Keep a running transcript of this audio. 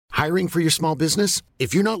Hiring for your small business?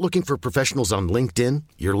 If you're not looking for professionals on LinkedIn,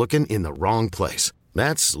 you're looking in the wrong place.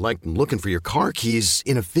 That's like looking for your car keys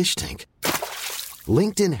in a fish tank.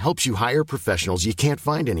 LinkedIn helps you hire professionals you can't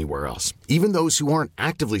find anywhere else, even those who aren't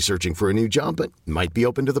actively searching for a new job but might be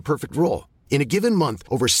open to the perfect role. In a given month,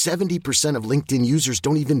 over 70% of LinkedIn users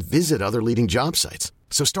don't even visit other leading job sites.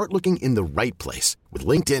 So start looking in the right place. With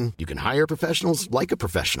LinkedIn, you can hire professionals like a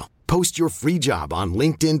professional. Post your free job on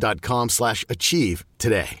linkedin.com/achieve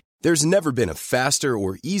today. There's never been a faster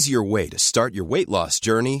or easier way to start your weight loss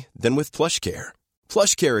journey than with PlushCare.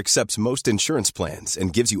 PlushCare accepts most insurance plans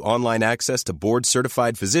and gives you online access to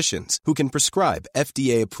board-certified physicians who can prescribe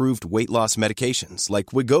FDA-approved weight loss medications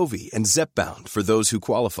like Wegovy and Zepbound for those who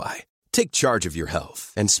qualify. Take charge of your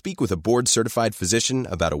health and speak with a board-certified physician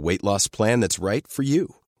about a weight loss plan that's right for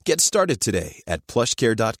you. Get started today at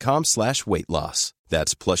plushcare.com/weight loss.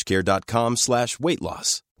 That's plushcare.com/weight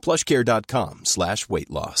loss. plushcare.com/weight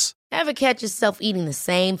loss. Ever catch yourself eating the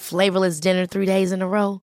same flavorless dinner 3 days in a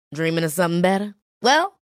row? Dreaming of something better?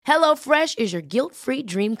 Well, HelloFresh is your guilt-free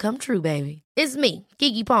dream come true, baby. It's me,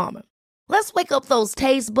 Keke Palmer. Let's wake up those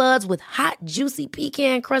taste buds with hot, juicy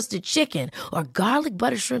pecan-crusted chicken or garlic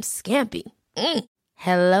butter shrimp scampi.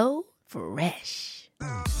 Hello Fresh.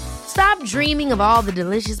 Stop dreaming of all the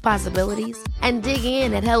delicious possibilities and dig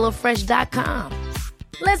in at HelloFresh.com.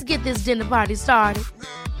 Let's get this dinner party started.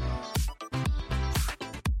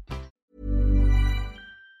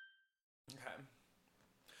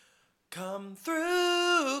 Come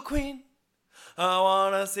through, Queen. I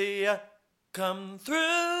wanna see ya. Come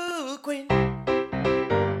through, Queen.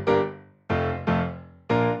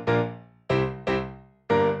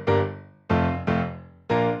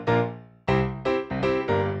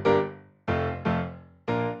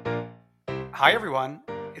 Hi, everyone.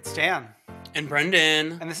 It's Dan. And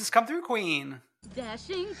Brendan. And this is Come Through, Queen.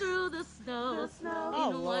 Dashing through the snow, Oh,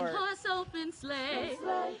 in a Lord. one-horse open sleigh.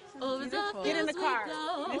 Over the Get in the fields car. we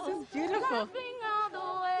go, This is beautiful. laughing all the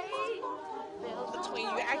way. Between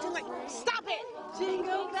you acting like, stop it!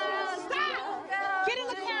 Jingle bells, Stop! Get in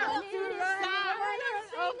the car! Stop!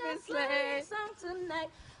 open sleigh. Tonight.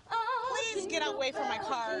 Oh, Please get away from my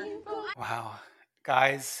car. Wow.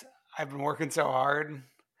 Guys, I've been working so hard.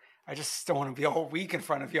 I just don't want to be a whole week in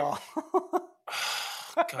front of y'all.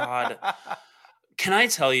 God. Can I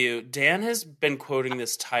tell you, Dan has been quoting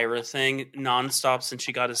this Tyra thing nonstop since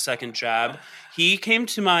she got his second jab. He came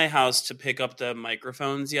to my house to pick up the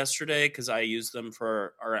microphones yesterday because I used them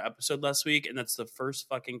for our episode last week, and that's the first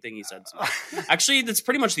fucking thing he said to me. Actually, that's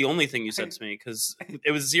pretty much the only thing you said to me because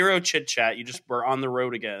it was zero chit-chat. You just were on the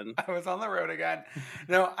road again. I was on the road again.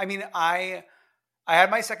 No, I mean, I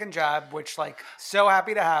had my second jab, which, like, so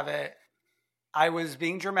happy to have it. I was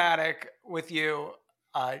being dramatic with you.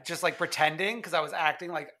 Just like pretending because I was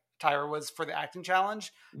acting like Tyra was for the acting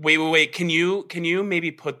challenge. Wait. Can you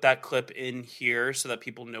maybe put that clip in here so that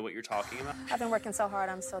people know what you're talking about? I've been working so hard.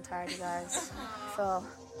 I'm so tired, you guys.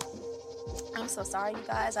 I'm so sorry, you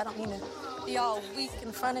guys. I don't mean to be all weak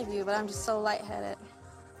in front of you, but I'm just so lightheaded.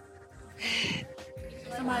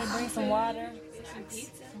 Somebody bring some water, some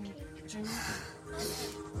pizza, some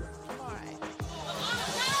juice. All right.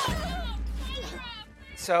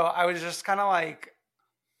 So I was just kind of like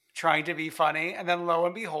trying to be funny. And then lo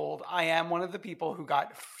and behold, I am one of the people who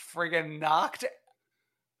got friggin' knocked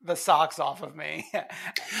the socks off of me.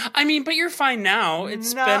 I mean, but you're fine now.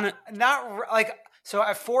 It's been... Like, so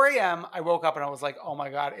at 4 a.m., I woke up and I was like, oh my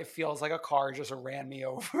God, it feels like a car just ran me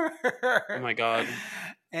over. Oh my God.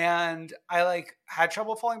 And I like had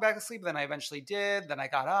trouble falling back asleep. Then I eventually did. Then I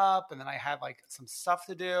got up and then I had like some stuff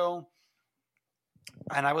to do.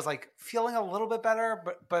 And I was like feeling a little bit better,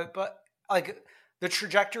 but like the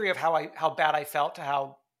trajectory of how bad I felt to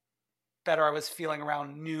how better I was feeling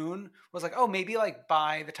around noon was like, oh, maybe like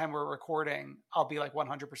by the time we're recording, I'll be like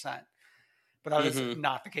 100%. But that was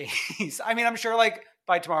not the case. I mean, I'm sure like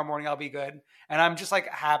by tomorrow morning, I'll be good. And I'm just like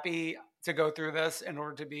happy to go through this in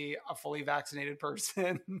order to be a fully vaccinated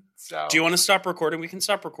person. So do you want to stop recording? We can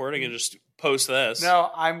stop recording and just post this.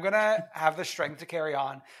 No, I'm going to have the strength to carry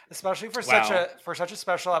on, especially for such a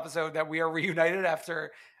special episode that we are reunited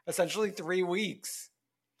after essentially 3 weeks.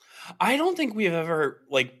 I don't think we've ever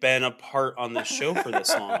like been apart on this show for this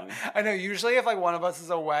long. I know. Usually if like one of us is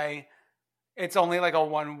away, it's only like a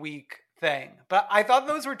 1 week thing. But I thought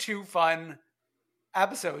those were 2 fun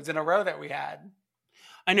episodes in a row that we had.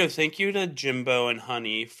 I know. Thank you to Jimbo and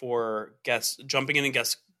Honey for jumping in and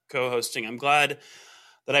guest co-hosting. I'm glad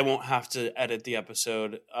that I won't have to edit the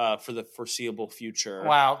episode for the foreseeable future.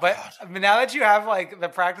 Wow. But I mean, now that you have like the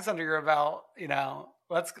practice under your belt, you know,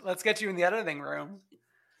 let's get you in the editing room.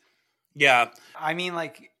 Yeah. I mean,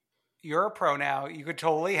 like, You're a pro now. You could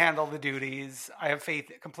totally handle the duties. I have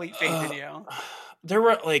complete faith in you. There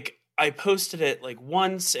were like, I posted it like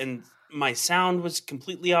once and my sound was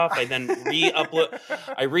completely off. I then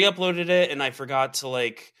re-uploaded it and I forgot to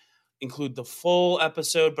like include the full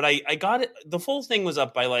episode, but I got it. The full thing was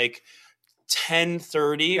up by like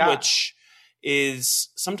 10:30, which is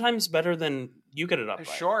sometimes better than you get it up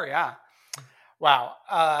by. Sure, yeah. Wow.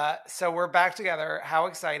 So we're back together. How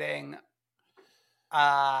exciting.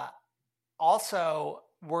 Also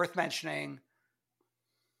worth mentioning,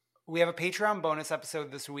 we have a Patreon bonus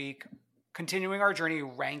episode this week, continuing our journey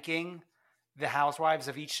ranking the housewives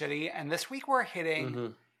of each city. And this week we're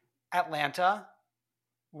hitting Atlanta,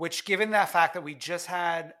 which, given the fact that we just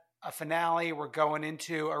had a finale, we're going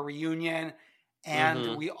into a reunion,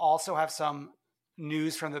 and we also have some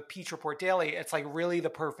news from the Peach Report Daily. It's like really the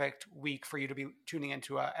perfect week for you to be tuning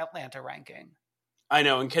into a Atlanta ranking. I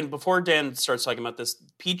know. And before Dan starts talking about this,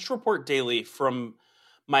 Peach Report Daily, from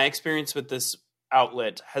my experience with this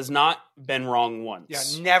outlet, has not been wrong once.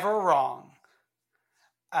 Yeah, never wrong.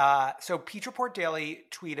 So Peach Report Daily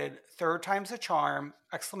tweeted, "Third time's a charm, !,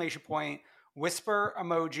 whisper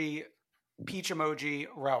emoji, peach emoji,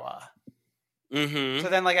 Roa." So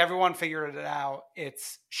then like everyone figured it out.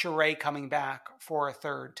 It's Sheree coming back for a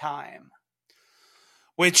third time.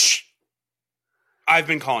 Which I've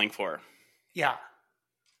been calling for. Yeah.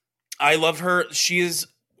 I love her. She is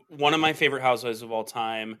one of my favorite housewives of all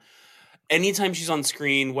time. Anytime she's on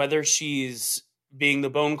screen, whether she's being the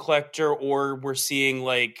bone collector or we're seeing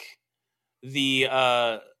like the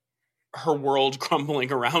her world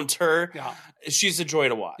crumbling around her, she's a joy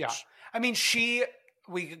to watch. Yeah. I mean,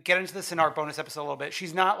 we get into this in our bonus episode a little bit.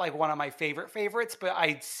 She's not like one of my favorites, but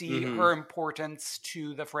I see her importance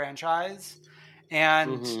to the franchise.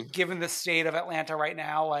 And given the state of Atlanta right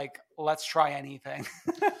now, like, let's try anything.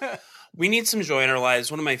 We need some joy in our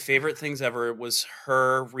lives. One of my favorite things ever was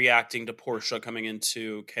her reacting to Portia coming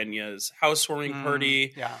into Kenya's housewarming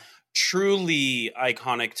party. Yeah. Truly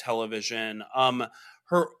iconic television.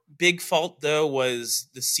 Her big fault, though, was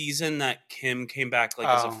the season that Kim came back like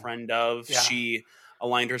as a friend of. Yeah. She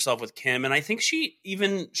aligned herself with Kim. And I think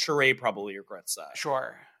even Sheree probably regrets that.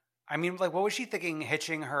 Sure. I mean, like, what was she thinking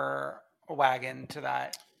hitching her wagon to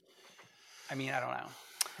that? I mean, I don't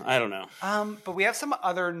know. But we have some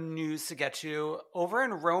other news to get to. Over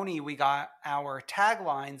in Roni, we got our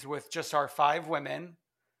taglines with just our 5 women.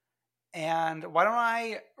 And why don't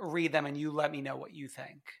I read them and you let me know what you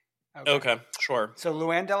think? Okay, sure. So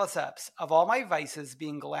Luann de Lesseps, "Of all my vices,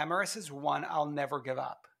 being glamorous is one I'll never give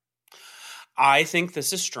up." I think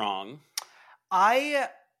this is strong. I'm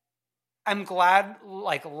glad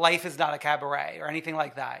like life is not a cabaret or anything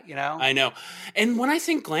like that, you know? I know. And when I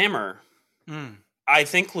think glamour, I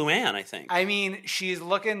think Luann, I think. I mean, she's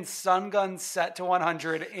looking sun gun set to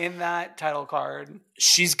 100 in that title card.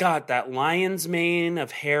 She's got that lion's mane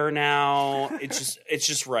of hair now. It's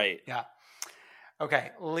just right. Yeah.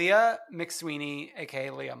 Okay. Leah McSweeney,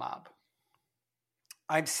 aka Leah Mob.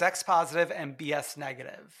 "I'm sex positive and BS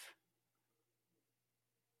negative."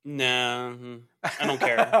 No, I don't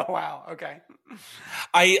care. Oh, wow. Okay.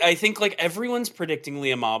 I think like everyone's predicting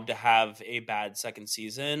Leah Mob to have a bad second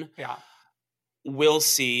season. Yeah. We'll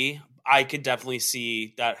see. I could definitely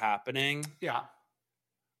see that happening. Yeah.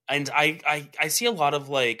 And I see a lot of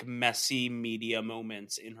like messy media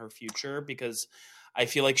moments in her future because I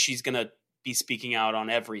feel like she's going to be speaking out on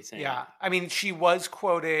everything. Yeah. I mean, she was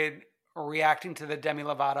quoted reacting to the Demi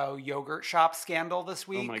Lovato yogurt shop scandal this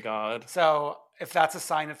week. Oh my God. So if that's a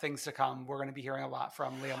sign of things to come, we're going to be hearing a lot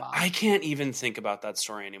from Leah Mob. I can't even think about that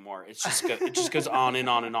story anymore. It just goes on and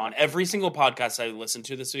on and on. Every single podcast I listened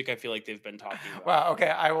to this week, I feel like they've been talking about. Wow. Okay.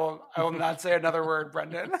 I will not say another word,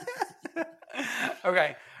 Brendan.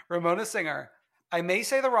 Okay. Ramona Singer, "I may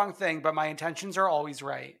say the wrong thing, but my intentions are always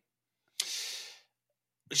right."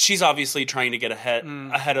 She's obviously trying to get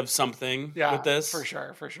ahead of something with this. For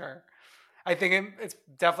sure. I think it's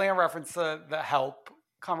definitely a reference to the Help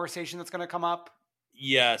conversation that's going to come up.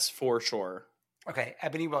 Yes, for sure. Okay,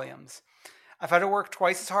 Ebony Williams, "I've had to work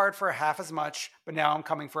twice as hard for half as much, but now I'm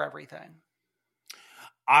coming for everything."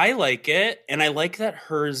 I like it, and I like that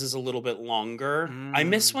hers is a little bit longer. I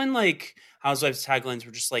miss when like Housewives taglines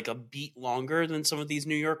were just like a beat longer than some of these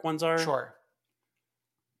New York ones are. Sure.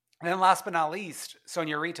 And then last but not least,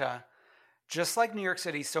 Sonia Rita, "Just like New York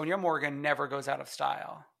City, Sonia Morgan never goes out of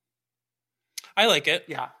style." I like it.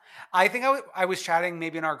 Yeah. I think I was chatting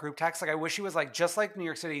maybe in our group text. Like, I wish she was like, just like New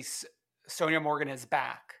York City, Sonia Morgan is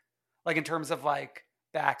back. Like, in terms of like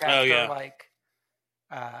back after like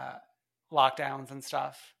lockdowns and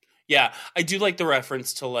stuff. Yeah. I do like the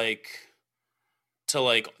reference to like to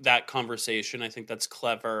like that conversation. I think that's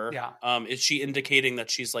clever. Yeah. Is she indicating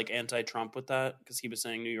that she's like anti-Trump with that? Because he was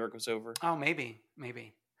saying New York was over. Oh, maybe.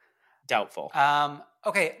 Doubtful.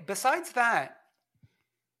 Okay. Besides that,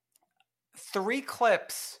 3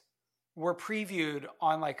 clips were previewed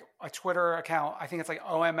on like a Twitter account. I think it's like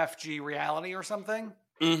OMFG Reality or something.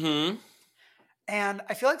 Mm-hmm. And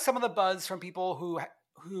I feel like some of the buzz from people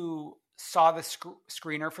who saw the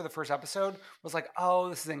screener for the first episode was like, "Oh,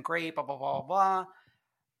 this isn't great." Blah blah blah blah.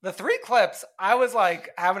 The 3 clips, I was like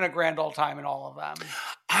having a grand old time in all of them.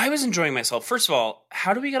 I was enjoying myself. First of all,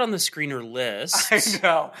 how do we get on the screener list? I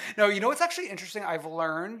know. No, you know what's actually interesting? I've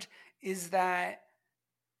learned is that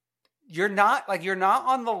you're not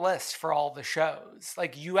on the list for all the shows.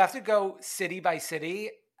 Like you have to go city by city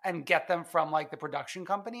and get them from like the production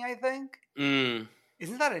company, I think.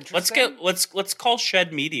 Isn't that interesting? Let's call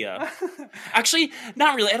Shed Media. Actually,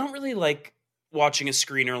 not really. I don't really like watching a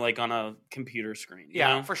screener like on a computer screen. You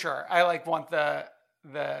know? For sure. I like want the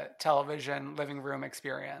television living room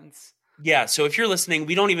experience. Yeah, so if you're listening,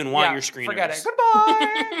 we don't even want your screeners. Forget it.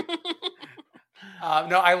 Goodbye.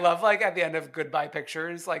 No, I love like at the end of Goodbye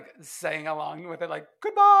Pictures, like saying along with it, like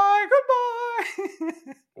goodbye,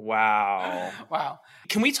 goodbye. Wow.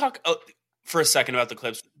 Can we talk for a second about the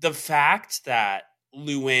clips? The fact that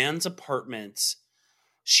Luann's apartment,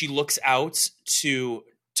 she looks out to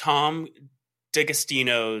Tom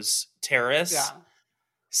D'Agostino's terrace. Yeah.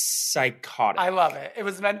 Psychotic. I love it. It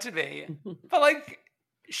was meant to be. But like,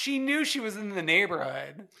 she knew she was in the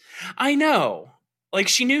neighborhood. I know. Like,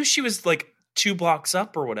 she knew she was like 2 blocks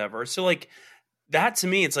up or whatever. So like, that to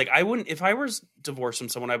me, it's like, I wouldn't, if I was divorced from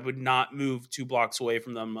someone, I would not move 2 blocks away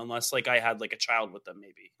from them unless like I had like a child with them,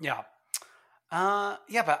 maybe. Yeah.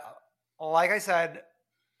 Yeah, but like I said,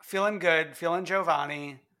 feeling good, feeling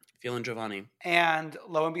Giovanni. And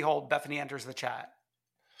lo and behold, Bethany enters the chat.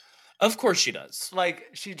 Of course she does. Like,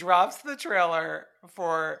 she drops the trailer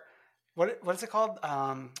for, what is it called?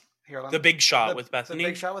 The Big Shot with Bethany. The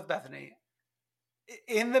Big Shot with Bethany.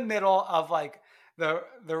 In the middle of like, the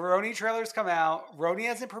Roni trailers come out. Roni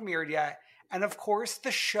hasn't premiered yet. And of course,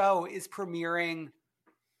 the show is premiering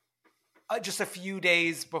just a few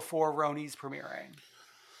days before Roni's premiering.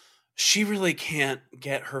 She really can't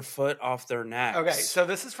get her foot off their necks. Okay, so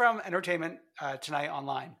this is from Entertainment Tonight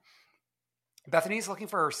Online. Bethany's looking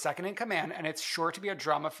for her second in command, and it's sure to be a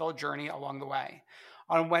drama-filled journey along the way.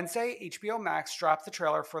 On Wednesday, HBO Max dropped the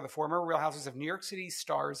trailer for the former Real Housewives of New York City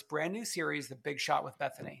star's brand new series, The Big Shot with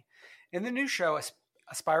Bethany. In the new show,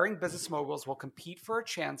 aspiring business moguls will compete for a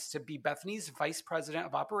chance to be Bethany's vice president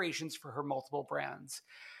of operations for her multiple brands.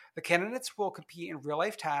 The candidates will compete in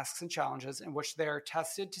real-life tasks and challenges in which they are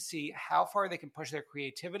tested to see how far they can push their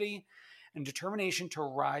creativity and determination to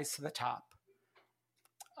rise to the top.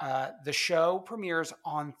 The show premieres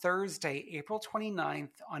on Thursday, April 29th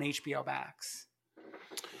on HBO Max.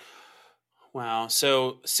 Wow.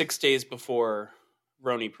 So 6 days before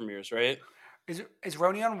Roni premieres, right? Is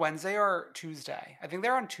Roni on Wednesday or Tuesday? I think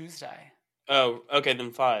they're on Tuesday. Oh, okay,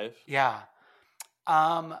 then 5. Yeah.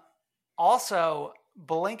 Also,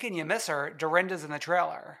 blink and you miss her, Dorinda's in the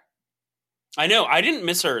trailer. I know. I didn't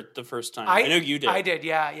miss her the first time. I know you did. I did,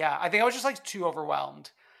 yeah. I think I was just like too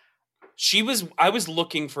overwhelmed. I was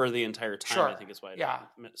looking for her the entire time, Sure. I think is why I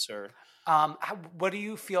didn't miss her. What do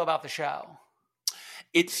you feel about the show?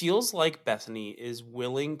 It feels like Bethany is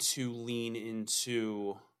willing to lean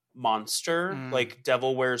into monster, like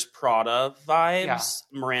Devil Wears Prada vibes,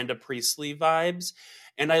 Miranda Priestly vibes.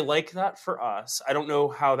 And I like that for us. I don't know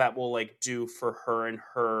how that will like do for her and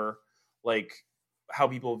her, like how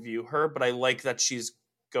people view her, but I like that she's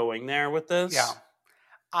going there with this. Yeah.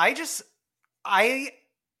 I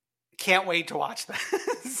can't wait to watch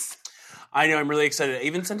this. I know, I'm really excited. I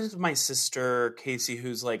even sent it to my sister, Casey,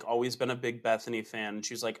 who's like always been a big Bethany fan. And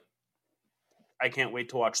she's like, I can't wait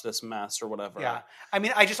to watch this mess or whatever. Yeah. I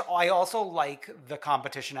mean, I also like the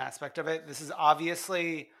competition aspect of it. This is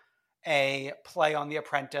obviously a play on The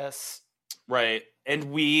Apprentice. Right. And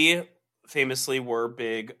we famously were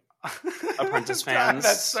big Apprentice fans.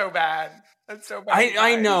 That's so bad.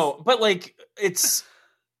 I know. But like, it's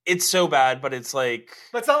so bad, but it's like...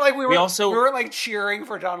 But it's not like we weren't like cheering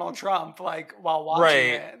for Donald Trump like while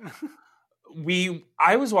watching it.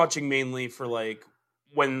 I was watching mainly for like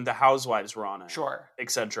when the Housewives were on it. Sure.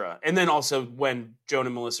 Etc. And then also when Joan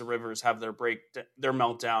and Melissa Rivers have their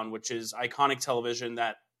meltdown, which is iconic television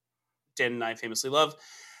that Dan and I famously love.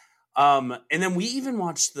 And then we even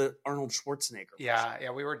watched the Arnold Schwarzenegger version.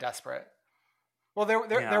 Yeah, we were desperate. Well,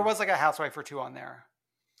 there was like a housewife or two on there.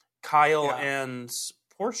 Kyle and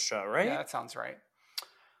Portia, right? Yeah, that sounds right.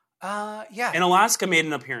 Yeah. And Alaska made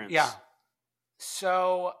an appearance. Yeah.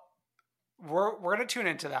 So we're gonna tune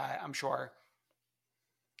into that, I'm sure.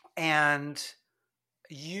 And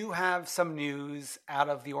you have some news out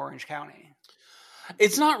of the Orange County.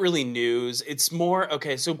 It's not really news. It's more,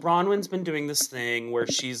 okay, so Bronwyn's been doing this thing where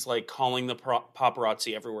she's like calling the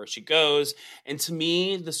paparazzi everywhere she goes. And to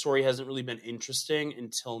me, the story hasn't really been interesting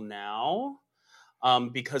until now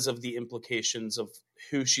because of the implications of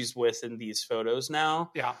who she's with in these photos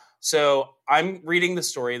now. Yeah. So I'm reading the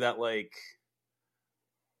story that like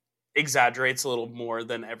exaggerates a little more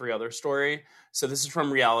than every other story. So this is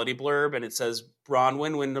from Reality Blurb, and it says,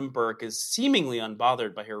 Bronwyn Wyndham Burke is seemingly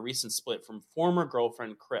unbothered by her recent split from former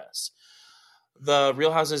girlfriend Chris. The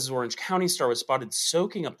Real Housewives of Orange County star was spotted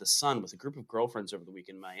soaking up the sun with a group of girlfriends over the week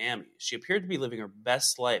in Miami. She appeared to be living her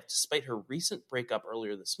best life despite her recent breakup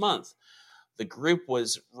earlier this month. The group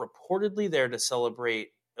was reportedly there to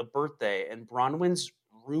celebrate a birthday, and Bronwyn's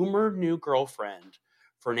rumored new girlfriend,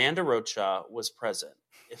 Fernanda Rocha, was present.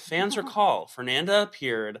 If fans recall, Fernanda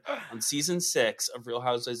appeared on season 6 of Real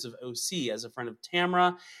Housewives of OC as a friend of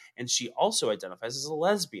Tamra, and she also identifies as a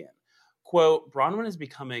lesbian. Quote, Bronwyn is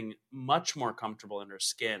becoming much more comfortable in her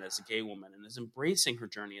skin as a gay woman and is embracing her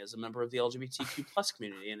journey as a member of the LGBTQ plus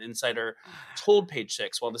community, an insider told Page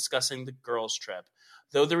Six while discussing the girls' trip.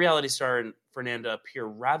 Though the reality star and Fernanda appear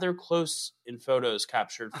rather close in photos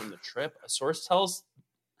captured from the trip, a source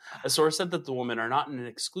said that the women are not in an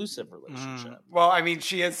exclusive relationship. Well, I mean,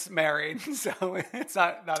 she is married, so it's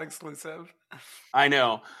not exclusive. I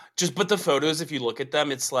know. But the photos, if you look at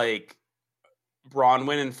them, it's like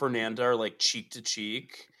Bronwyn and Fernanda are like cheek to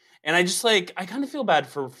cheek. And I just like, I kind of feel bad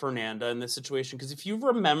for Fernanda in this situation because if you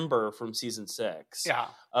remember from season 6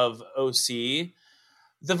 of OC,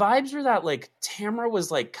 the vibes were that like Tamra was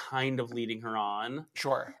like kind of leading her on.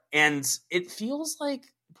 Sure. And it feels like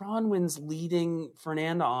Bronwyn's leading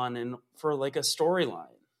Fernanda on and for like a storyline.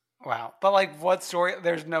 Wow. But like what story?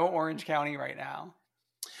 There's no Orange County right now.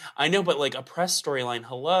 I know, but like a press storyline.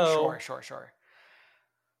 Hello. Sure.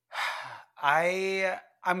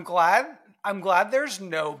 I'm glad there's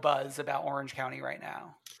no buzz about Orange County right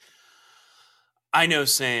now. I know,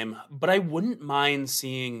 same. But I wouldn't mind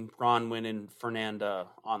seeing Bronwyn and Fernanda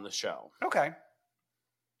on the show. Okay.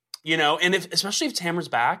 You know, and especially if Tamra's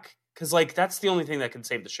back. Because, like, that's the only thing that can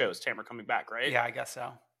save the show is Tamra coming back, right? Yeah, I guess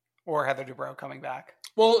so. Or Heather Dubrow coming back.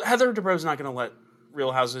 Well, Heather Dubrow's not going to let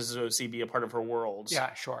Real Housewives of OC be a part of her world.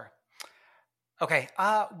 Yeah, sure. Okay,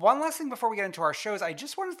 one last thing before we get into our shows. I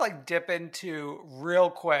just wanted to, like, dip into real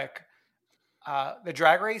quick. The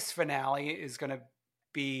Drag Race finale is going to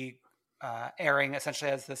be airing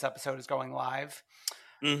essentially as this episode is going live.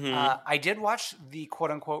 Mm-hmm. I did watch the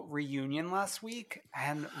quote-unquote reunion last week.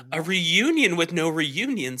 And a reunion with no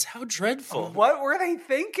reunions? How dreadful. What were they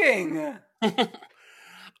thinking?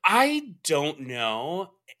 I don't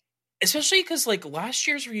know. Especially because, like, last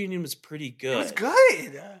year's reunion was pretty good. It was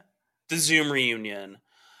good. The Zoom reunion.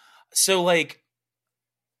 So, like,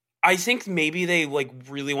 I think maybe they, like,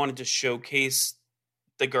 really wanted to showcase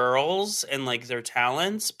the girls and, like, their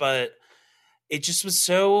talents, but it just was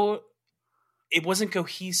so... It wasn't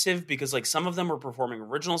cohesive because, like, some of them were performing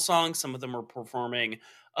original songs. Some of them were performing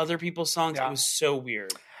other people's songs. Yeah. It was so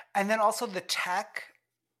weird. And then also the tech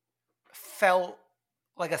felt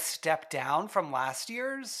like a step down from last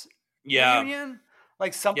year's reunion.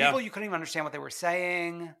 Like, some people, you couldn't even understand what they were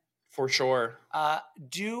saying. For sure.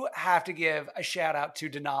 Do have to give a shout out to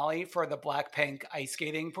Denali for the Blackpink ice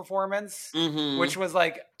skating performance, which was,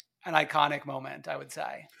 like, an iconic moment, I would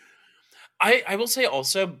say. I will say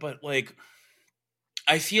also, but, like...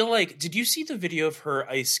 I feel like, did you see the video of her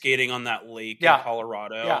ice skating on that lake in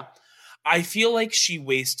Colorado? Yeah. I feel like she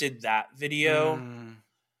wasted that video,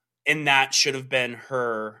 and that should have been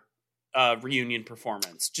her reunion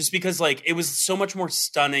performance. Just because, like, it was so much more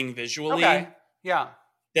stunning visually. Okay. Yeah.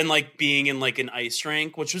 Than, like, being in, like, an ice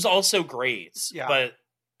rink, which was also great. Yeah. But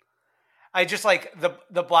I just, like,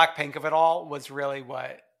 the Blackpink of it all was really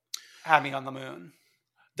what had me on the moon.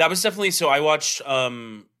 That was definitely, so I watched...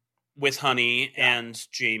 with Honey and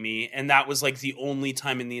Jamie, and that was like the only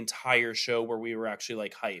time in the entire show where we were actually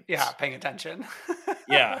like hyped. Yeah, paying attention.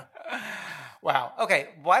 Yeah. Wow. Okay,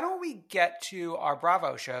 why don't we get to our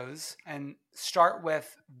Bravo shows and start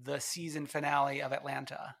with the season finale of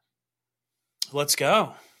Atlanta? Let's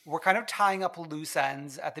go. We're kind of tying up loose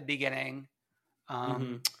ends at the beginning.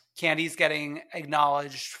 Candy's getting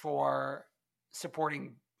acknowledged for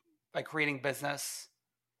supporting, like, creating business.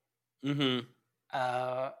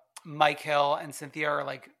 Mike Hill and Cynthia are,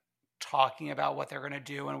 like, talking about what they're going to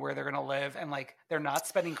do and where they're going to live. And, like, they're not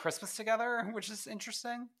spending Christmas together, which is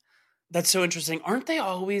interesting. That's so interesting. Aren't they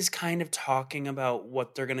always kind of talking about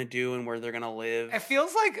what they're going to do and where they're going to live? It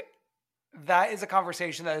feels like that is a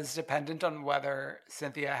conversation that is dependent on whether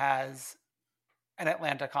Cynthia has an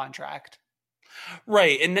Atlanta contract.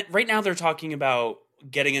 Right. And right now they're talking about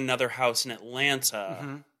getting another house in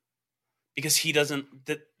Atlanta because he doesn't,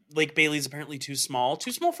 that Lake Bailey's apparently too small.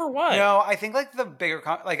 Too small for what? No, I think like the bigger,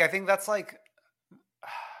 I think that's like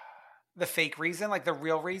the fake reason. Like the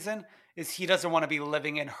real reason is he doesn't want to be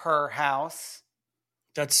living in her house.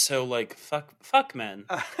 That's so like, fuck men.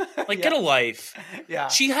 Like Yeah. get a life. Yeah.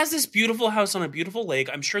 She has this beautiful house on a beautiful lake.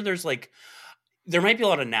 I'm sure there's like, there might be a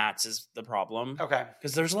lot of gnats is the problem. Okay.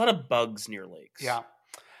 Because there's a lot of bugs near lakes. Yeah.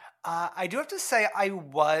 I do have to say I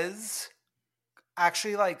was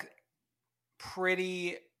actually like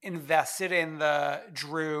pretty invested in the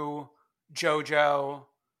Drew, JoJo,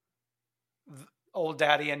 old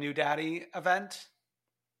daddy and new daddy event.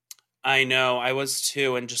 I know. I was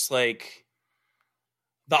too. And just like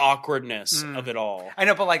the awkwardness of it all. I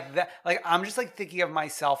know, but like that, like I'm just like thinking of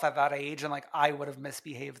myself at that age and like I would have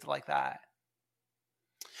misbehaved like that.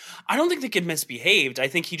 I don't think the kid misbehaved. I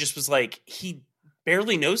think he just was like, he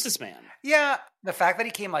barely knows this man. Yeah. The fact that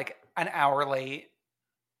he came like an hour late.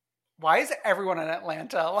 Why is everyone in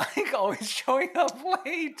Atlanta like always showing up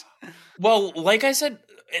late? Well, like I said,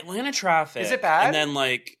 Atlanta traffic. Is it bad? And then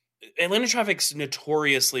like Atlanta traffic's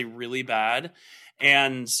notoriously really bad.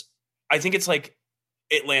 And I think it's like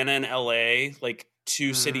Atlanta and LA, like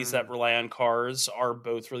two cities that rely on cars, are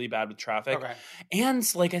both really bad with traffic. Okay. And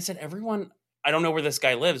like I said, everyone, I don't know where this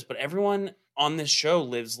guy lives, but everyone on this show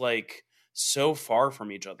lives like so far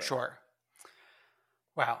from each other. Sure.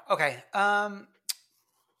 Wow. Okay.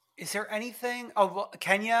 Is there anything? Oh, well,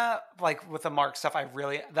 Kenya, like with the Mark stuff, I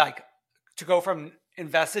really like to go from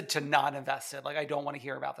invested to not invested. Like, I don't want to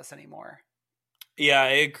hear about this anymore. Yeah, I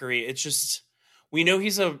agree. It's just we know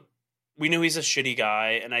he's a shitty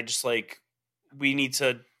guy, and I just like we need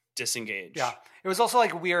to disengage. Yeah. It was also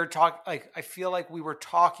like weird talk. Like, I feel like we were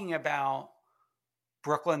talking about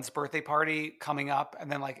Brooklyn's birthday party coming up,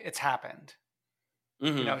 and then like it's happened.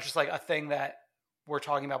 Mm-hmm. You know, it's just like a thing that we're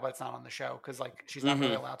talking about, but it's not on the show because like she's not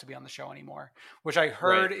really allowed to be on the show anymore, which I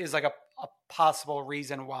heard is like a possible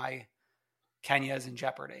reason why Kenya is in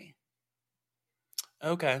jeopardy.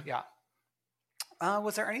 Okay. Yeah.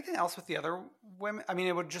 Was there anything else with the other women? I mean,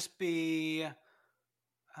 it would just be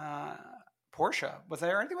Portia. Was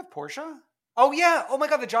there anything with Portia? Oh yeah. Oh my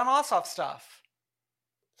God, the John Ossoff stuff.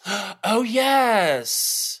 Oh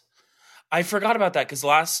yes, I forgot about that because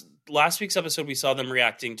last week's episode we saw them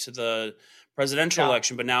reacting to the presidential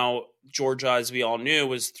election, but now Georgia, as we all knew,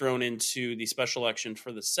 was thrown into the special election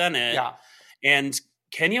for the Senate. Yeah. And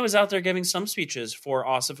Kenya was out there giving some speeches for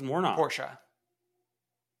Ossoff and Warnock. Portia.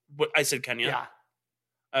 What I said, Kenya. Yeah.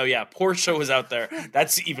 Oh yeah, Portia was out there.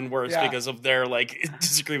 That's even worse because of their like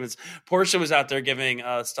disagreements. Portia was out there giving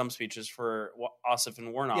stump speeches for Ossoff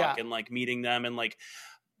and Warnock and like meeting them, and like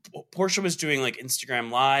Portia was doing like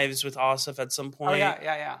Instagram lives with Ossoff at some point. Oh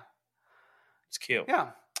yeah. It's cute. Yeah.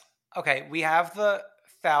 Okay, we have the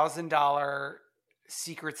 $1,000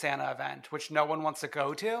 Secret Santa event, which no one wants to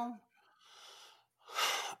go to.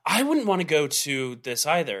 I wouldn't want to go to this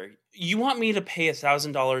either. You want me to pay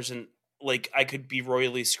 $1,000 and like I could be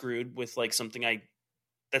royally screwed with like something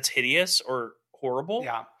that's hideous or horrible?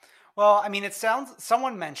 Yeah. Well, I mean,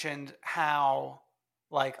 someone mentioned how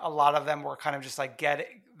like a lot of them were kind of just like getting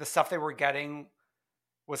the stuff they were getting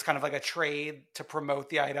was kind of like a trade to promote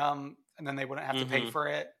the item, and then they wouldn't have to pay for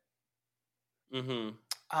it. Mm-hmm.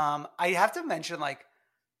 I have to mention, like,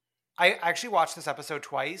 I actually watched this episode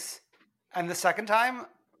twice, and the second time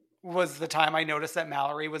was the time I noticed that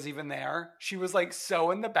Mallory was even there. She was like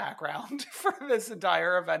so in the background for this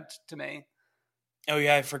entire event to me. Oh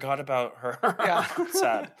yeah, I forgot about her. Yeah.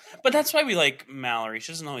 Sad. But that's why we like Mallory.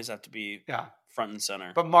 She doesn't always have to be front and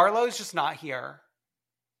center. But Marlo's just not here.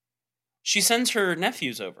 She sends her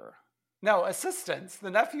nephews over. No, assistants.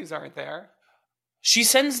 The nephews aren't there. She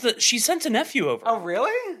sent a nephew over. Oh,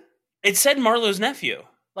 really? It said Marlo's nephew.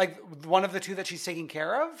 Like one of the two that she's taking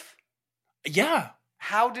care of? Yeah.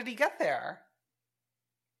 How did he get there?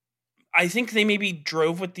 I think they maybe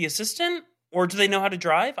drove with the assistant, or do they know how to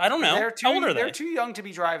drive? I don't know. How old are they? They're too young to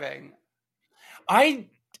be driving.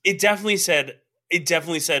 It definitely said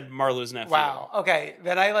Marlo's nephew. Wow. Okay.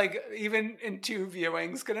 Then I like even in 2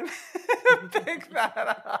 viewings gonna pick that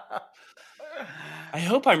up. I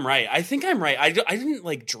hope I'm right. I think I'm right. I didn't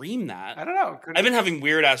like dream that. I don't know. I've been having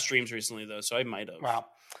weird ass dreams recently though, so I might have. Wow.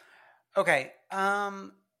 Okay.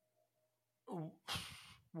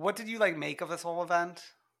 What did you like make of this whole event?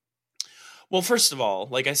 Well, first of all,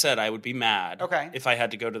 like I said, I would be mad if I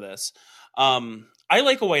had to go to this. I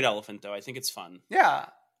like a white elephant though. I think it's fun. Yeah,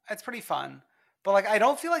 it's pretty fun. But like I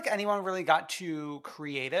don't feel like anyone really got too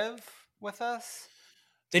creative. with us.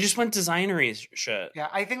 They just went designery shit. Yeah,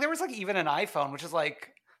 I think there was like even an iPhone, which is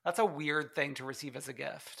like, that's a weird thing to receive as a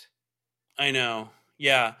gift. I know.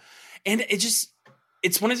 Yeah. And it's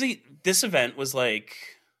one of this event was like,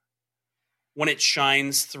 when it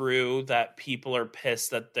shines through that people are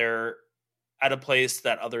pissed that they're at a place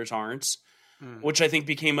that others aren't, which I think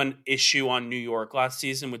became an issue on New York last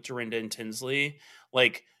season with Dorinda and Tinsley.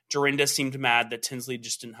 Like, Dorinda seemed mad that Tinsley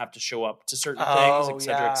just didn't have to show up to certain things, et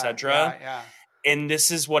cetera, et cetera. Yeah. And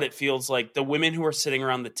this is what it feels like. The women who are sitting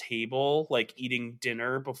around the table, like eating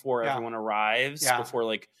dinner before everyone arrives, before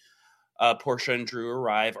like Portia and Drew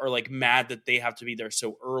arrive, are like mad that they have to be there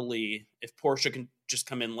so early. If Portia can just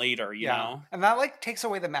come in later, you know? And that like takes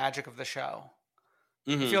away the magic of the show.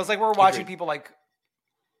 It feels like we're watching people like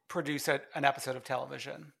produce an episode of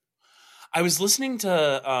television. I was listening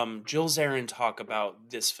to Jill Zarin talk about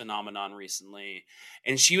this phenomenon recently,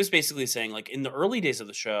 and she was basically saying, like, in the early days of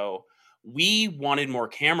the show, we wanted more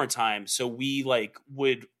camera time, so we like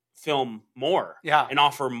would film more and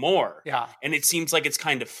offer more. Yeah. And it seems like it's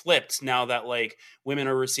kind of flipped now that like women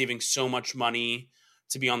are receiving so much money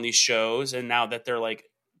to be on these shows, and now that they're like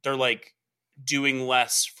doing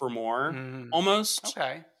less for more almost.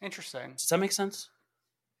 Okay. Interesting. Does that make sense?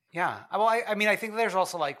 Yeah. Well, I mean, I think there's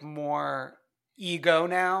also like more ego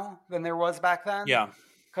now than there was back then. Yeah.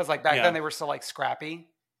 Because like back then they were still like scrappy.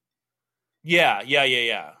 Yeah.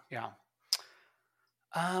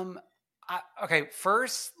 Okay,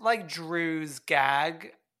 first, like Drew's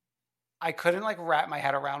gag, I couldn't like wrap my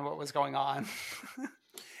head around what was going on.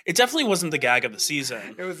 It definitely wasn't the gag of the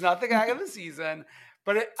season. It was not the gag of the season,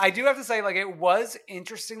 but I do have to say, like, it was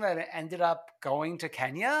interesting that it ended up going to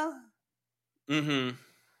Kenya. Mm-hmm.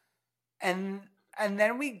 And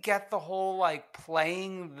then we get the whole like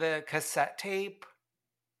playing the cassette tape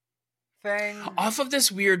thing off of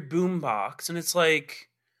this weird boombox, and it's like,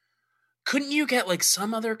 couldn't you get like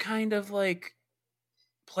some other kind of like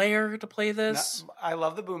player to play this? No, I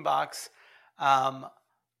love the boombox,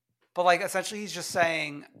 but like essentially he's just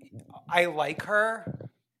saying, I like her,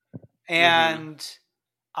 and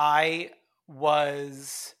I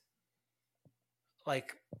was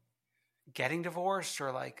like getting divorced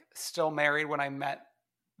or like still married when I met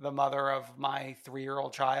the mother of my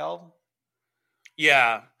 3-year-old child.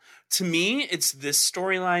 Yeah. To me, it's this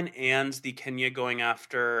storyline and the Kenya going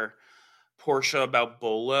after Portia about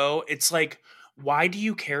Bolo. It's like, why do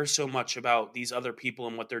you care so much about these other people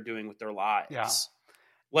and what they're doing with their lives? Yeah.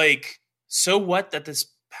 Like, so what that this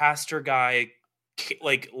pastor guy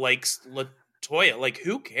like likes Latoya? Like,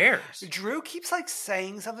 who cares? Drew keeps like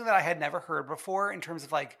saying something that I had never heard before in terms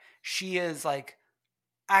of like, she is like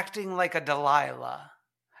acting like a Delilah.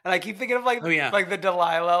 And I keep thinking of like, like the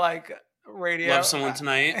Delilah, like radio. Love Someone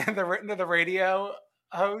Tonight. the radio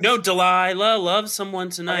host. No, Delilah, Love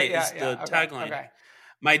Someone Tonight is the okay, tagline. Okay.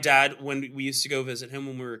 My dad, when we used to go visit him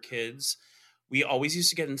when we were kids, we always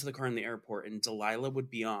used to get into the car in the airport and Delilah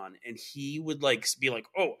would be on and he would like be like,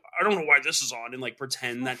 oh, I don't know why this is on, and like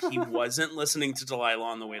pretend that he wasn't listening to Delilah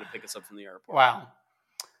on the way to pick us up from the airport. Wow.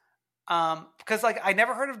 Because like I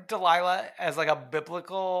never heard of Delilah as like a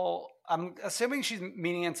biblical. I'm assuming she's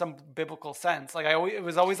meaning in some biblical sense. Like it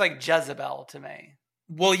was always like Jezebel to me.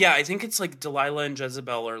 Well, yeah, I think it's like Delilah and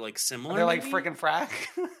Jezebel are like similar. They're like frickin' frack.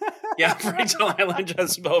 Yeah, Delilah and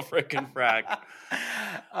Jezebel frickin' frack.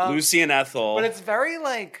 Lucy and Ethel. But it's very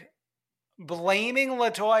like blaming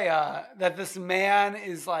Latoya that this man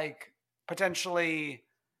is like potentially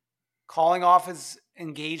calling off his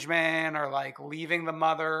engagement or like leaving the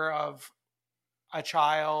mother of a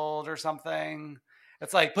child or something.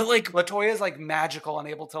 It's like, but like Latoya is like magical and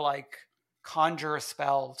able to like conjure a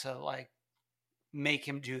spell to like make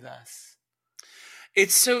him do this.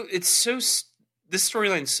 It's so this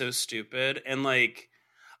storyline's so stupid, and like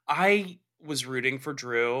I was rooting for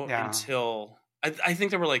Drew until I think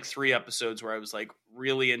there were like 3 episodes where I was like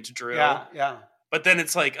really into Drew. Yeah. But then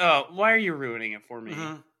it's like, oh, why are you ruining it for me?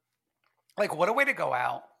 Mm-hmm. Like, what a way to go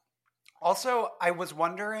out. Also, I was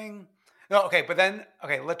wondering. No, okay, but then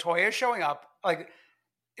Latoya showing up, like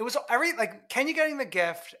it was like Kenya getting the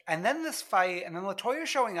gift, and then this fight, and then Latoya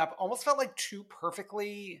showing up almost felt like too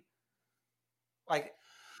perfectly like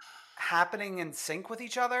happening in sync with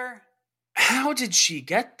each other. How did she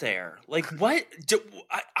get there? Like, what?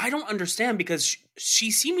 I don't understand, because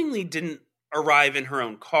she seemingly didn't arrive in her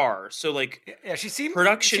own car. So, like, yeah, she seemed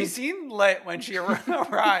lit when she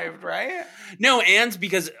arrived, right? No, and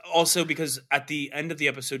because at the end of the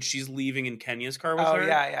episode, she's leaving in Kenya's car with her.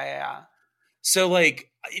 Yeah. So, like,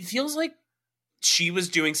 it feels like she was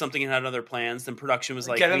doing something and had other plans. Then production was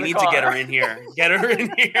like, we need car. to get her in here. Get her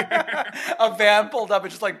in here. A van pulled up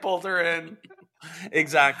and just like pulled her in.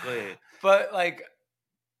 Exactly. But like,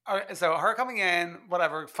 so her coming in,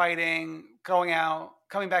 whatever, fighting, going out,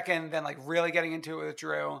 coming back in, then like really getting into it with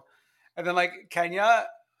Drew. And then like Kenya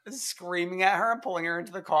screaming at her and pulling her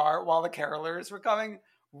into the car while the carolers were coming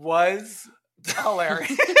was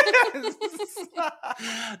hilarious.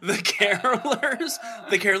 The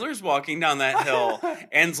carolers walking down that hill,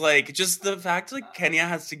 and like just the fact like Kenya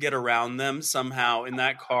has to get around them somehow in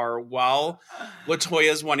that car while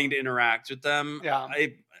Latoya's wanting to interact with them. Yeah.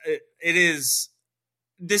 It is.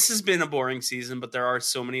 This has been a boring season, but there are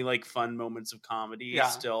so many like fun moments of comedy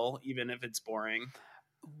still, even if it's boring.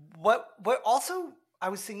 What also I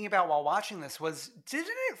was thinking about while watching this was,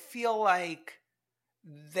 didn't it feel like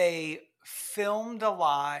they filmed a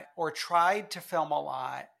lot or tried to film a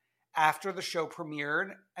lot after the show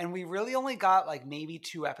premiered, and we really only got like maybe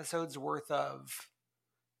 2 episodes worth of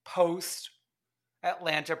post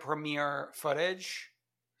Atlanta premiere footage?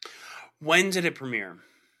 When did it premiere?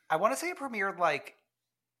 I want to say it premiered like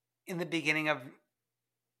in the beginning of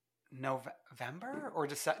November or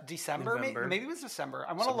December. November. Maybe it was December.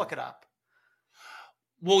 I want to look it up.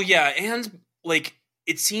 Well, yeah, and like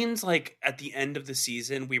it seems like at the end of the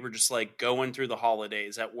season we were just like going through the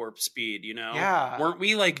holidays at warp speed, you know? Yeah. Weren't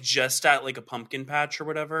we like just at like a pumpkin patch or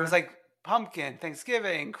whatever? It was like pumpkin,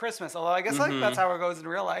 Thanksgiving, Christmas. Although I guess like that's how it goes in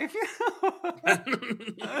real life.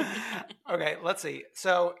 Okay, let's see.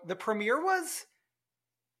 So the premiere was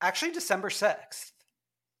actually December 6th.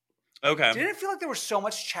 Okay. Didn't it feel like there was so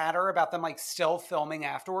much chatter about them like still filming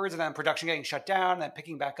afterwards and then production getting shut down and then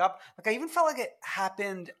picking back up? Like I even felt like it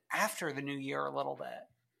happened after the new year a little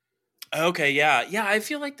bit. Okay, yeah. Yeah, I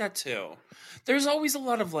feel like that too. There's always a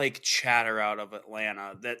lot of like chatter out of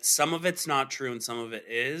Atlanta that some of it's not true and some of it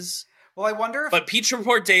is. Well, I wonder if... But Peach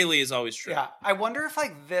Report Daily is always true. Yeah. I wonder if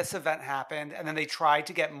like this event happened and then they tried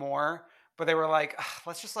to get more, but they were like,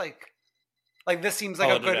 let's just like this seems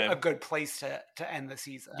like a good place to end the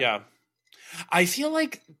season. Yeah. I feel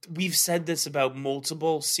like we've said this about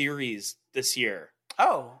multiple series this year.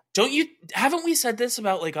 Oh. Haven't we said this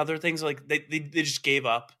about like other things like they just gave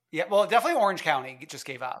up? Yeah, well, definitely Orange County just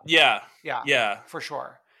gave up. Yeah. Yeah. Yeah. For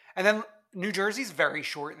sure. And then New Jersey's very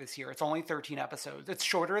short this year. It's only 13 episodes. It's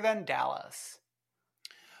shorter than Dallas.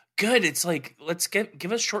 Good. It's like, let's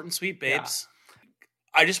give us short and sweet, babes. Yeah.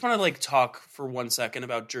 I just want to like talk for 1 second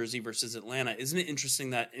about Jersey versus Atlanta. Isn't it interesting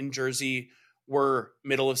that in Jersey we're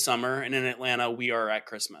middle of summer and in Atlanta we are at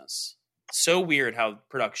Christmas? So weird how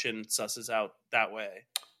production susses out that way.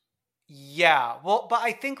 Yeah. Well, but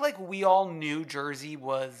I think like we all knew Jersey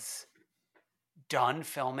was done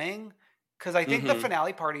filming because I think the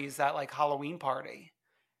finale party is that like Halloween party.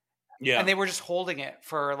 Yeah. And they were just holding it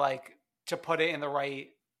for like to put it in the right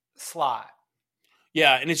slot.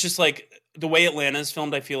 Yeah, and it's just like the way Atlanta's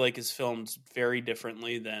filmed, I feel like is filmed very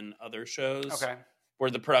differently than other shows. Okay. Where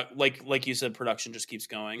the like you said, production just keeps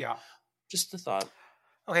going. Yeah. Just a thought.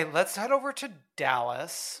 Okay, let's head over to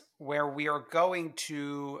Dallas, where we are going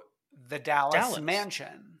to the Dallas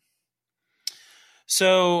mansion.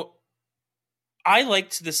 So I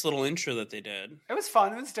liked this little intro that they did. It was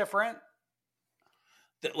fun. It was different.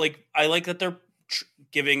 I like that they're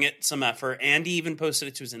giving it some effort. Andy even posted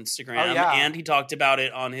it to his Instagram. Oh, yeah. And he talked about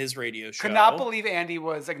it on his radio show. Could not believe Andy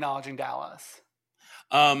was acknowledging Dallas.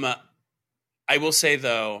 I will say,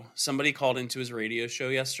 though, somebody called into his radio show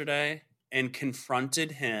yesterday and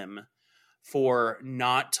confronted him for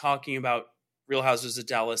not talking about Real Housewives of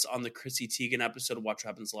Dallas on the Chrissy Teigen episode of Watch What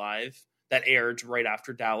Happens Live that aired right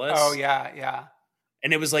after Dallas. Oh, yeah, yeah.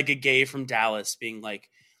 And it was like a gay from Dallas being like,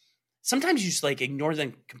 sometimes you just like ignore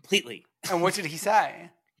them completely. And what did he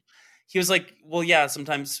say? He was like, well, yeah,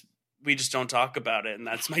 sometimes we just don't talk about it and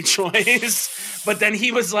that's my choice. But then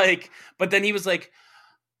he was like,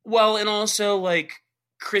 well, and also like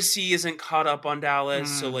Chrissy isn't caught up on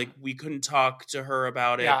Dallas. So like we couldn't talk to her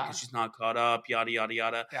about it because she's not caught up, yada, yada,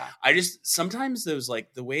 yada. Yeah. I just, sometimes those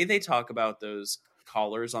like the way they talk about those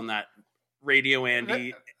callers on that Radio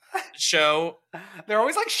Andy show. They're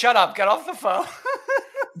always like, shut up, get off the phone.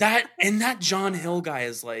 That John Hill guy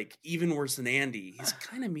is like even worse than Andy. He's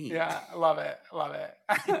kind of mean. Yeah, love it.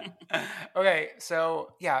 Okay,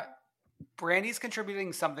 so yeah, Brandy's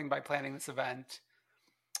contributing something by planning this event.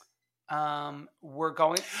 We're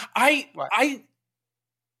going.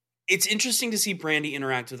 It's interesting to see Brandy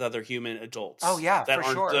interact with other human adults. Oh yeah, that for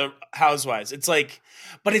aren't sure. the housewives. It's like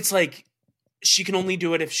she can only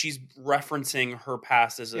do it if she's referencing her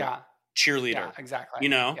past as a cheerleader. Yeah, exactly. You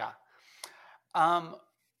know. Yeah.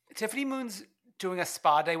 Tiffany Moon's doing a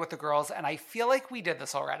spa day with the girls, and I feel like we did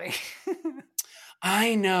this already.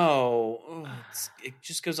 I know. It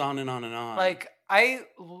just goes on and on and on. I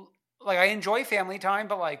enjoy family time,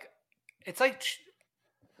 but like, it's like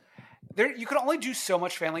there you can only do so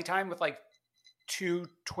much family time with like 2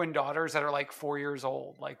 twin daughters that are like 4 years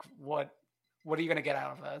old. Like what are you going to get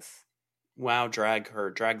out of this? Wow, drag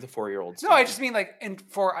the 4-year-olds. No, I just mean like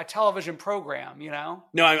for a television program, you know?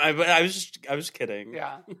 No, I was kidding.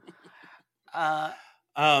 Yeah.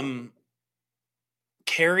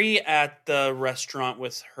 Carrie at the restaurant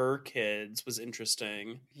with her kids was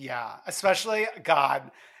interesting. Yeah, especially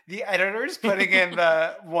God, the editors putting in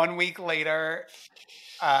the 1 week later,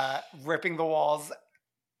 ripping the walls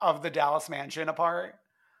of the Dallas mansion apart.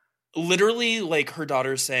 Literally, like her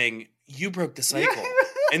daughter saying, "You broke the cycle,"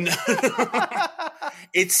 and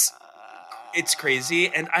it's crazy.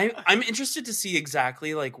 And I'm interested to see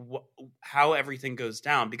exactly like how everything goes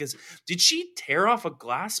down, because did she tear off a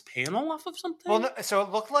glass panel off of something? Well, no, so it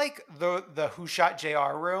looked like the Who Shot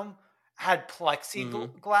JR room had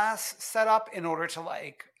plexiglass set up in order to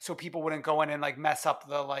like, so people wouldn't go in and like mess up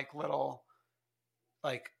the like little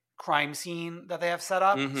like crime scene that they have set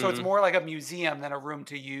up. So it's more like a museum than a room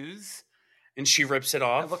to use. And she rips it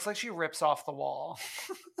off? It looks like she rips off the wall.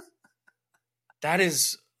 That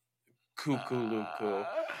is cuckoo.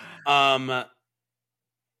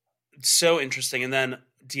 So interesting. And then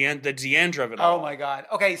the Deandra of it all. Oh my God.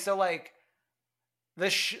 Okay, so like the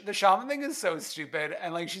shaman thing is so stupid,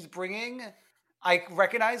 and like she's bringing, I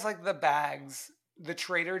recognize like the bags, the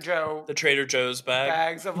Trader Joe's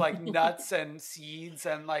bags of like nuts and seeds,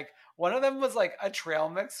 and like one of them was like a trail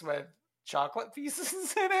mix with chocolate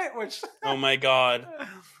pieces in it, which oh my God,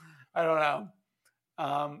 I don't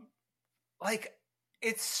know. Like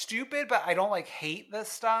it's stupid, but I don't like hate this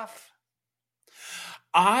stuff.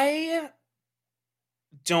 I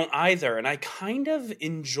don't either, and I kind of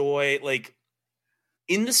enjoy, like,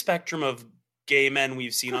 in the spectrum of gay men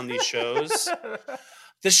we've seen on these shows,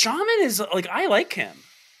 the shaman is like, I like him.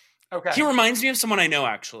 Okay, he reminds me of someone I know,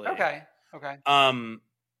 actually. Okay.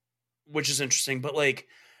 Which is interesting, but like,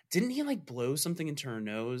 didn't he like blow something into her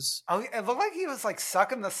nose? Oh, it looked like he was like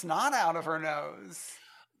sucking the snot out of her nose.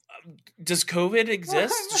 Does COVID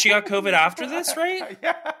exist? She got COVID after this, right?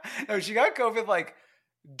 Yeah. No, she got COVID like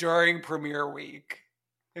during premiere week,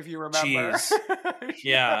 if you remember. Jeez.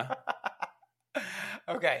 Yeah.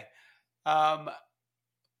 Okay.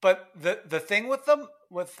 But the thing with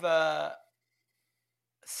the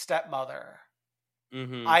stepmother,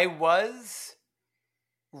 I was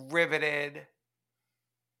riveted.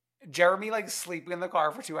 Jeremy like sleeping in the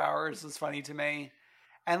car for 2 hours was funny to me.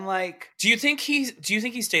 And like, do you think he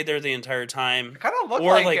stayed there the entire time? Kind of looked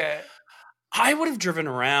like it. I would have driven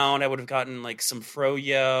around. I would have gotten like some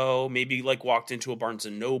froyo, maybe like walked into a Barnes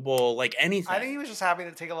and Noble, like anything. I think he was just happy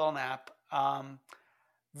to take a little nap.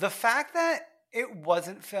 The fact that it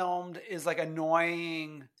wasn't filmed is like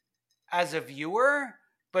annoying as a viewer,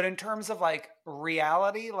 but in terms of like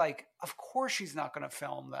reality, like of course she's not going to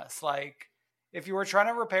film this. Like, if you were trying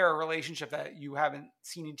to repair a relationship that you haven't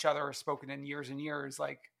seen each other or spoken in years and years,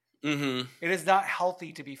 like it is not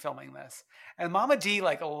healthy to be filming this. And Mama D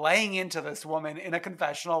like laying into this woman in a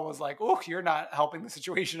confessional was like, oh, you're not helping the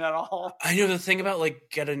situation at all. I know the thing about like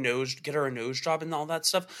get her a nose job and all that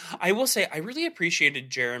stuff. I will say I really appreciated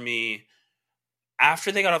Jeremy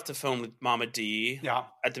after they got off the phone with Mama D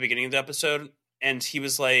at the beginning of the episode. And he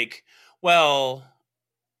was like, well,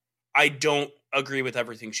 I don't agree with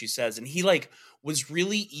everything she says, and he like was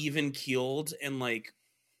really even keeled and like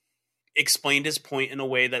explained his point in a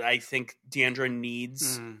way that I think Deandra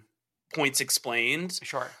needs points explained.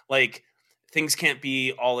 Sure, like things can't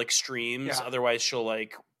be all extremes, otherwise she'll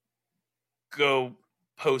like go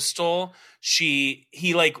postal.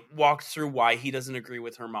 He like walked through why he doesn't agree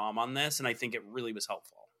with her mom on this, and I think it really was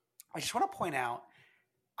helpful. I just want to point out,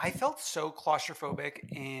 I felt so claustrophobic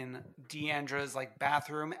in Deandra's like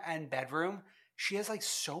bathroom and bedroom. She has like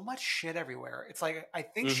so much shit everywhere. It's like, I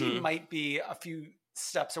think she might be a few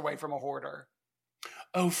steps away from a hourder.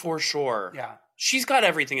 Oh, for sure. Yeah. She's got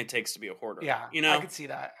everything it takes to be a hoarder. Yeah. You know, I could see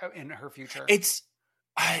that in her future.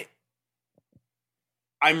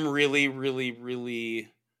 I'm really, really,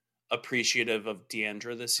 really appreciative of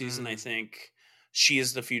Deandra this season. I think she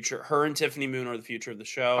is the future. Her and Tiffany Moon are the future of the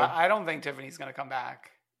show. But I don't think Tiffany's going to come back.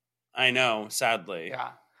 I know, sadly.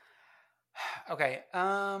 Yeah. Okay.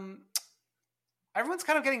 Everyone's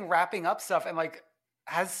kind of wrapping up stuff, and like,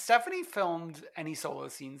 has Stephanie filmed any solo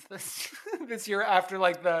scenes this year after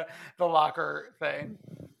like the locker thing?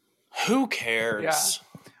 Who cares?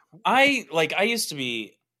 Yeah. I used to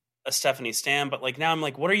be a Stephanie stan, but like now I'm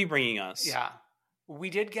like, what are you bringing us? Yeah. We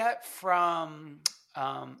did get from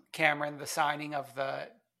Cameron the signing of the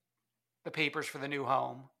papers for the new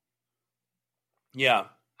home. Yeah.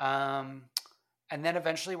 And then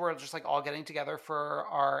eventually we're just like all getting together for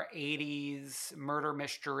our 80s murder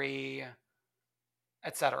mystery,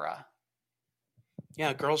 etc.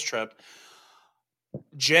 Yeah, girls trip.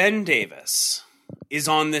 Jen Davis is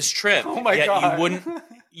on this trip. Oh my yet God.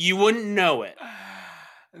 You wouldn't know it.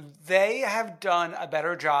 They have done a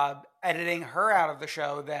better job editing her out of the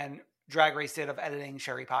show than Drag Race did of editing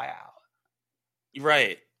Sherry Pie out.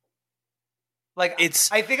 Right. Like, It's-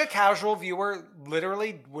 I think a casual viewer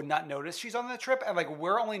literally would not notice she's on the trip. And like,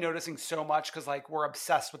 we're only noticing so much because like we're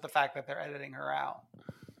obsessed with the fact that they're editing her out.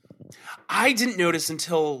 I didn't notice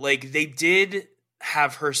until like they did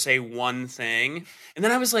have her say one thing. And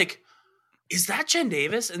then I was like, is that Jen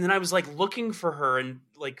Davis? And then I was like looking for her in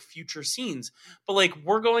like future scenes. But like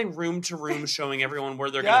we're going room to room showing everyone where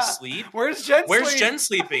they're gonna sleep. Where's Jen Jen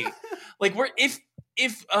sleeping? Like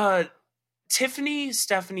if Tiffany,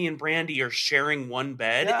 Stephanie, and Brandy are sharing one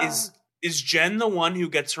bed, is Jen the one who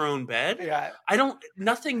gets her own bed? Yeah.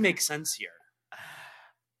 Nothing makes sense here.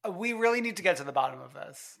 We really need to get to the bottom of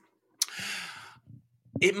this.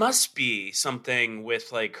 It must be something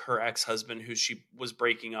with like her ex-husband who she was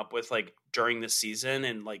breaking up with like during the season,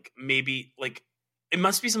 and like maybe like it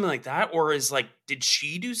must be something like that, or is like did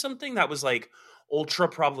she do something that was like ultra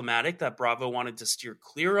problematic that Bravo wanted to steer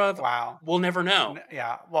clear of? Wow. We'll never know.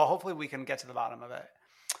 Yeah. Well, hopefully we can get to the bottom of it.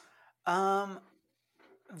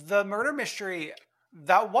 The murder mystery,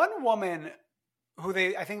 that one woman who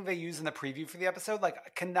I think they used in the preview for the episode, like I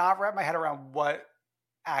cannot wrap my head around what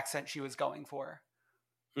accent she was going for.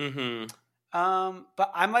 Mm-hmm.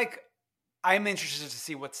 But I'm interested to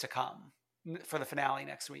see what's to come for the finale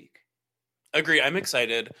next week. Agree. I'm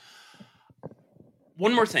excited.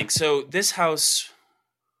 One more thing. So this house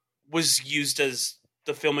was used as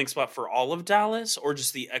the filming spot for all of Dallas, or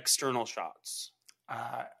just the external shots?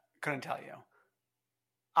 Couldn't tell you.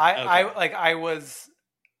 I was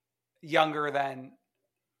younger than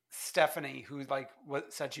Stephanie, who like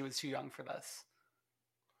said she was too young for this.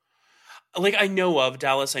 Like I know of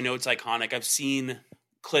Dallas. I know it's iconic. I've seen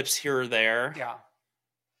clips here or there. Yeah.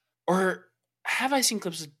 Or have I seen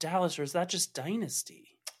clips of Dallas, or is that just Dynasty?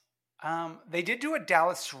 They did do a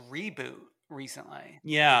Dallas reboot recently.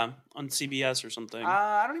 Yeah, on CBS or something.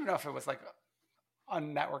 I don't even know if it was like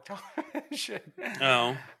on network television.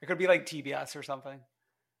 Oh. It could be like TBS or something.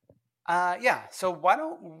 Yeah, so why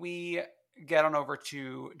don't we get on over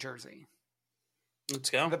to Jersey? Let's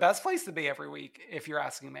go. The best place to be every week, if you're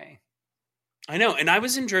asking me. I know, and I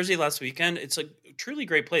was in Jersey last weekend. It's a truly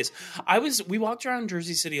great place. We walked around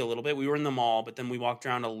Jersey City a little bit. We were in the mall, but then we walked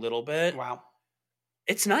around a little bit. Wow.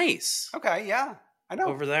 It's nice. Okay, yeah. I know.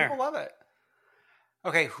 Over there. People love it.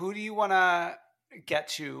 Okay, who do you want to get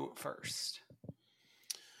to first?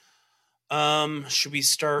 Should we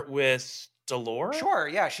start with Dolores? Sure,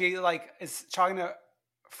 yeah. She like is talking to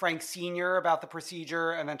Frank Sr. about the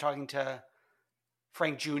procedure and then talking to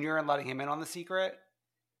Frank Jr. and letting him in on the secret.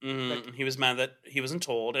 Mm-hmm. He was mad that he wasn't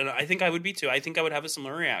told, and I think I would be too. I think I would have a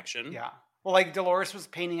similar reaction. Yeah. Well, like Dolores was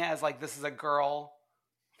painting it as like this is a girl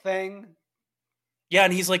thing. Yeah,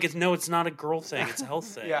 and he's like, it's not a girl thing; it's a health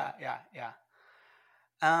thing. Yeah. Yeah.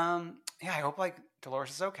 I hope like Dolores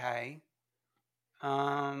is okay.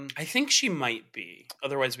 I think she might be.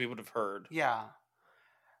 Otherwise, we would have heard. Yeah.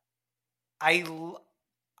 I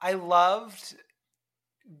loved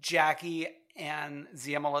Jackie and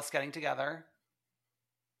Zia Melissa getting together.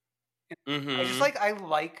 Mm-hmm. I just like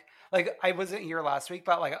I wasn't here last week,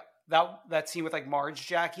 but like that scene with like Marge,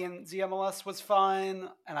 Jackie, and Zia Melissa was fun,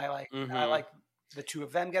 and I like the two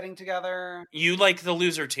of them getting together. You like the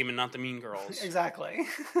loser team and not the mean girls. Exactly.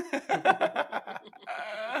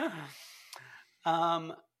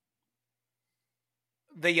 The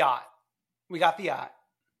yacht. We got the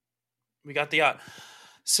yacht.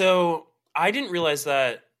 So I didn't realize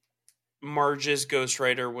that Marge's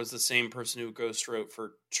ghostwriter was the same person who ghostwrote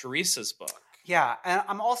for Teresa's book. Yeah, and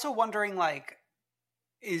I'm also wondering, like,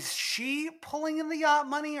 is she pulling in the yacht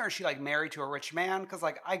money, or is she like married to a rich man? Because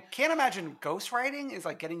like I can't imagine ghostwriting is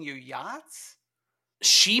like getting you yachts.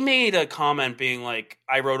 She made a comment being like,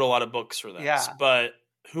 "I wrote a lot of books for this," but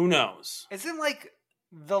who knows? Isn't like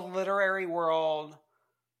the literary world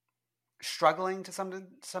struggling to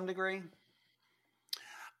some degree?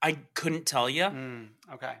 I couldn't tell you.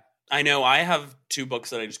 Okay. I know I have 2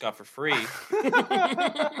 books that I just got for free.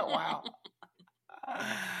 Wow.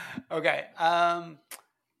 Okay.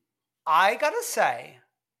 I gotta say,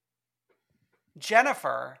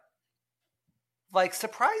 Jennifer, like,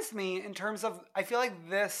 surprised me in terms of, I feel like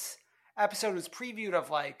this episode was previewed of,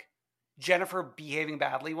 like, Jennifer behaving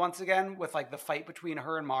badly once again with, like, the fight between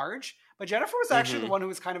her and Marge. But Jennifer was actually the one who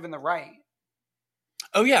was kind of in the right.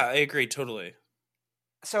 Oh, yeah, I agree, totally.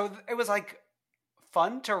 So it was, like,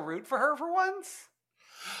 fun to root for her for once.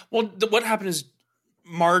 Well, what happened is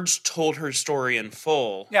Marge told her story in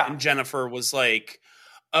full. Yeah. And Jennifer was like,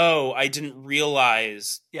 oh, I didn't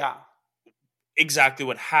realize Yeah. exactly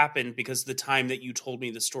what happened because the time that you told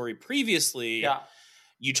me the story previously,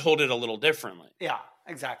 you told it a little differently. Yeah,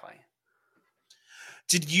 exactly.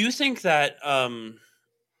 Did you think that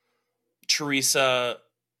Teresa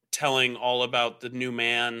telling all about the new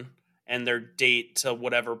man and their date to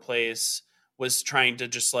whatever place was trying to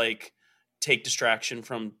just like take distraction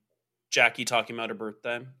from Jackie talking about her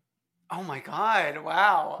birthday? Oh my God.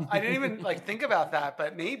 Wow. I didn't even like think about that,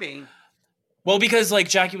 but maybe. Well, because like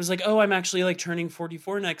Jackie was like, oh, I'm actually like turning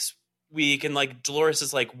 44 next week. And like Dolores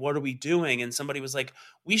is like, what are we doing? And somebody was like,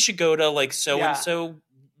 we should go to like so-and-so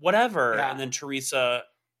whatever. Yeah. And then Teresa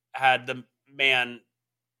had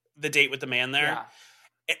the date with the man there. Yeah.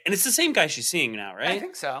 And it's the same guy she's seeing now, right? I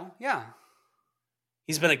think so. Yeah.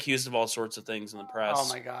 He's been accused of all sorts of things in the press. Oh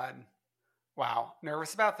my God. Wow.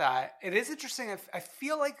 Nervous about that. It is interesting. I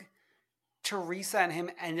feel like Teresa and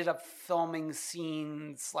him ended up filming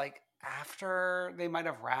scenes like after they might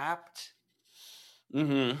have wrapped.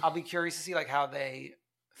 Mm-hmm. I'll be curious to see like how they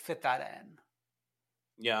fit that in.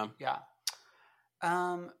 Yeah. Yeah.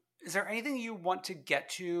 Is there anything you want to get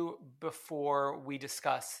to before we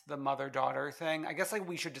discuss the mother-daughter thing? I guess like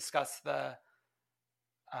we should discuss the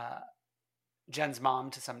Jen's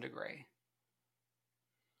mom to some degree.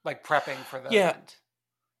 Like prepping for the event.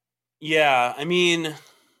 Yeah. I mean,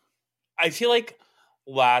 I feel like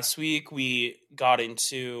last week we got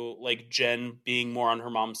into like Jen being more on her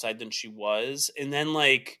mom's side than she was. And then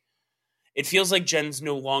like it feels like Jen's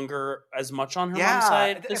no longer as much on her mom's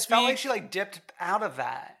side this it felt week. like she like dipped out of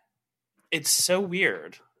that. It's so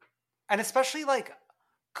weird. And especially like,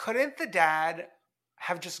 couldn't the dad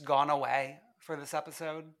have just gone away for this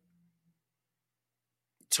episode?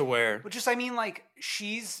 To where? Which is, I mean, like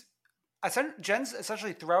Jen's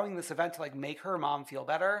essentially throwing this event to like make her mom feel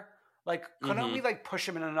better. Like, couldn't we like push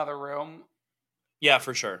him in another room? Yeah,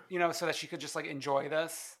 for sure. You know, so that she could just like enjoy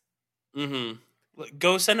this. Mm-hmm.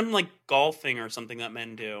 Go send him like golfing or something that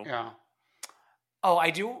men do. Yeah. Oh,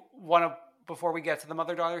 I do want to, before we get to the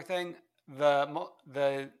mother-daughter thing,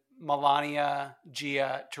 the Melania,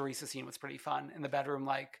 Gia, Teresa scene was pretty fun in the bedroom,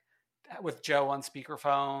 like with Joe on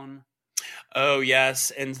speakerphone. Oh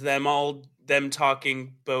yes, and them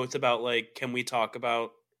talking both about like, can we talk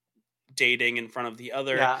about dating in front of the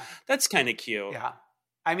other? Yeah. That's kind of cute. Yeah.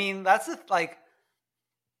 I mean, that's like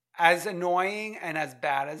as annoying and as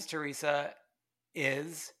bad as Teresa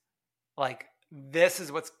is, like this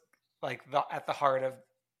is what's like at the heart of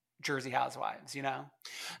Jersey Housewives, you know?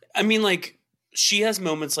 I mean, like she has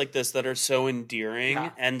moments like this that are so endearing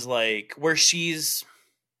and like where she's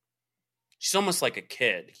almost like a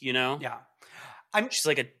kid, you know? Yeah. She's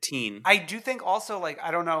like a teen. I do think also, like,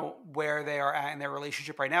 I don't know where they are at in their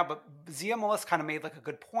relationship right now, but Zia Melissa kind of made like a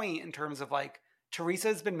good point in terms of like, Teresa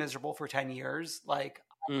has been miserable for 10 years. Like,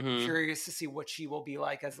 I'm curious to see what she will be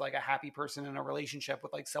like as like a happy person in a relationship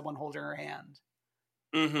with like someone holding her hand.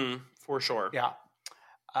 Mm-hmm. For sure. Yeah.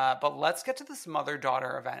 But let's get to this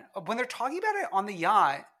mother-daughter event. When they're talking about it on the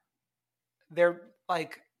yacht, they're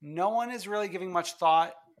like, no one is really giving much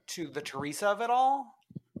thought to the Teresa of it all.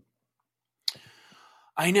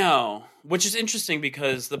 I know, which is interesting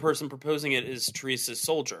because the person proposing it is Teresa's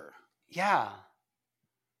soldier. Yeah.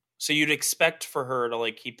 So you'd expect for her to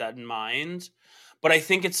like keep that in mind. But I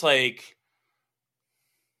think it's like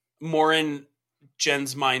more in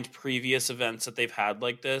Jen's mind previous events that they've had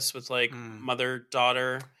like this with like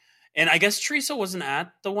mother-daughter. And I guess Teresa wasn't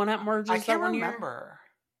at the one at Marge's. I can't that remember.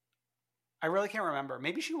 I really can't remember.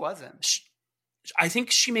 Maybe she wasn't. I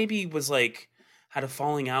think she maybe was like had a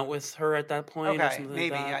falling out with her at that point. Okay, or something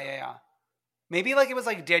maybe. like that. Yeah. Maybe like it was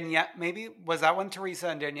like Danielle. Maybe was that when Teresa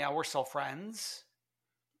and Danielle were still friends?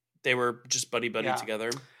 They were just buddy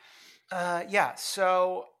together. Yeah.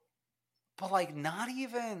 So, but like not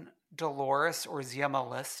even Dolores or Zia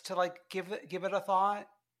Melissa to like give it a thought.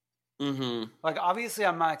 Mm-hmm. Like obviously,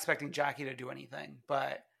 I'm not expecting Jackie to do anything,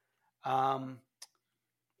 but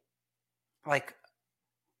like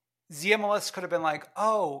Zia Melissa could have been like,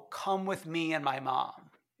 "Oh, come with me and my mom,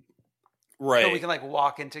 right? So we can like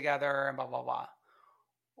walk in together and blah blah blah."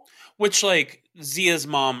 Which like Zia's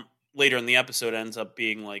mom later in the episode ends up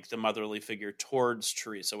being like the motherly figure towards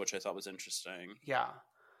Teresa, which I thought was interesting. Yeah.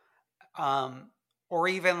 Or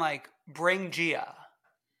even like bring Gia.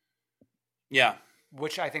 Yeah.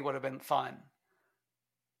 Which I think would have been fun.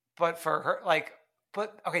 But for her, like,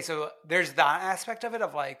 okay, so there's that aspect of it,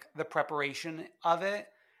 of like the preparation of it.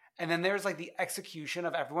 And then there's like the execution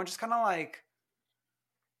of everyone just kind of like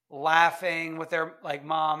laughing with their like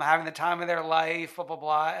mom, having the time of their life, blah blah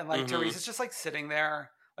blah, and like Teresa's just like sitting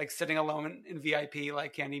there, like sitting alone in VIP,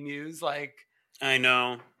 like Candy Muse. Like I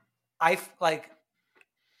know. I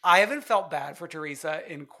haven't felt bad for Teresa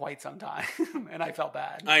in quite some time, and I felt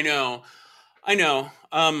bad. I know.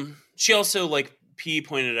 She also, like P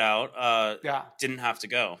pointed out, didn't have to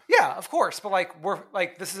go. Yeah, of course, but like we're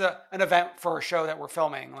like this is an event for a show that we're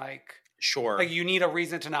filming. Like sure, like you need a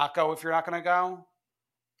reason to not go if you're not going to go.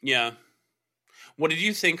 Yeah. What did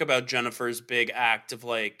you think about Jennifer's big act of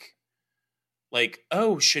like,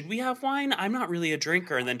 oh, should we have wine? I'm not really a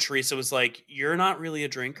drinker. And then Teresa was like, you're not really a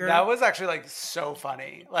drinker? That was actually like so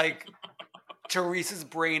funny. Like Teresa's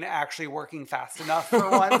brain actually working fast enough for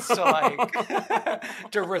once to like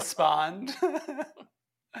to respond.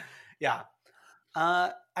 Yeah.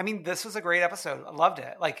 I mean, this was a great episode. I loved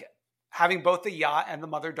it. Like having both the yacht and the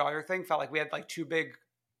mother-daughter thing felt like we had like two big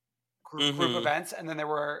group events, and then there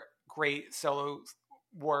were great solo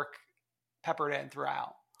work peppered in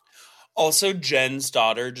throughout. Also, Jen's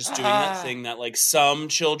daughter just doing that thing that like some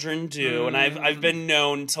children do, and I've been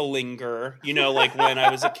known to linger, you know, like when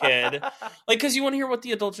I was a kid, like because you want to hear what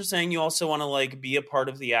the adults are saying, you also want to like be a part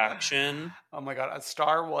of the action. Oh my god, a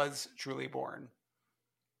star was truly born.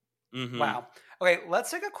 Wow. Okay,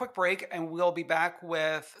 let's take a quick break, and we'll be back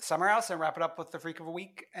with Summer House and wrap it up with the Freak of the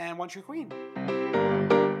Week and One True Queen.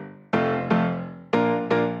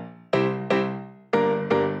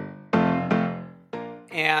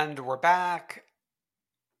 And we're back,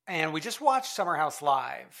 and we just watched Summer House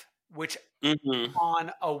Live, which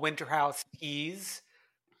on a Winter House tease.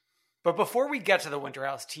 But before we get to the Winter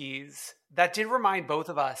House tease, that did remind both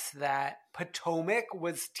of us that Potomac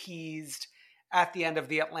was teased at the end of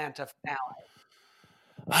the Atlanta finale.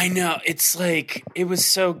 I know. It's like, it was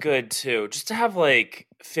so good too. Just to have like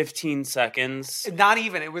 15 seconds. Not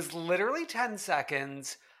even. It was literally 10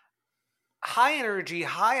 seconds. High energy,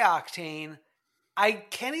 high octane. I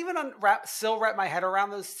can't even still wrap my head around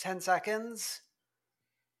those 10 seconds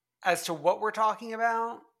as to what we're talking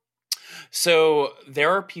about. So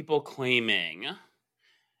there are people claiming,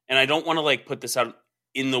 and I don't want to like put this out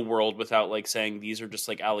in the world without like saying these are just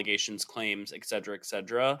like allegations, claims, et cetera, et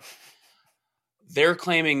cetera. They're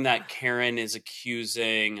claiming that Karen is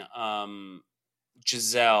accusing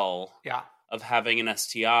Giselle of having an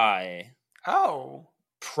STI. Oh.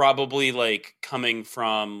 Probably like coming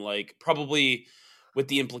from like, probably with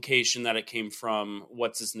the implication that it came from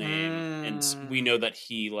what's his name. And we know that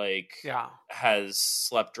he like has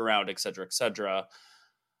slept around, et cetera, et cetera.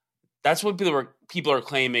 That's what people are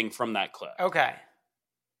claiming from that clip. Okay.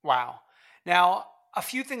 Wow. Now, a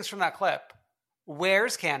few things from that clip.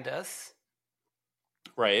 Where's Candace?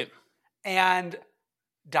 Right. And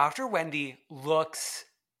Dr. Wendy looks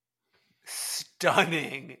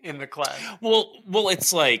stunning in the clip. Well,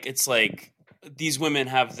 it's like these women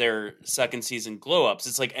have their second season glow ups.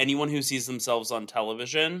 It's like anyone who sees themselves on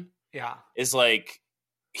television is like,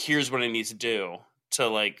 here's what I need to do to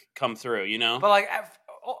like come through, you know? But like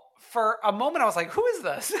for a moment I was like, who is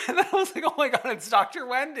this? And then I was like, oh my God, it's Dr.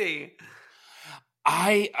 Wendy.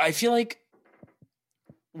 I feel like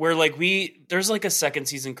where like there's like a second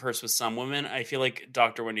season curse with some women. I feel like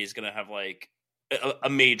Dr. Wendy is going to have like a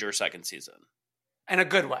major second season. In a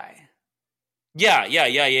good way.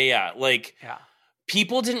 Yeah. Like,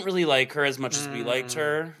 people didn't really like her as much as we liked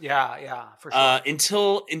her. Yeah, for sure.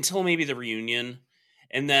 Until maybe the reunion.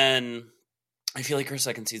 And then I feel like her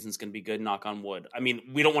second season's going to be good, knock on wood. I mean,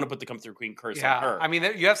 we don't want to put the Come Through Queen curse on her. I mean,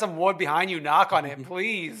 you have some wood behind you. Knock on it,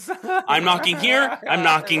 please. I'm knocking here. I'm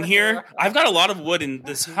knocking here. I've got a lot of wood in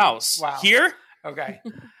this house. Wow. Here? Okay.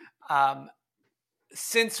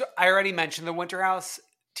 Since I already mentioned the Winter House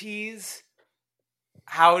tease,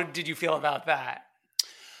 how did you feel about that?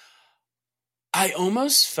 I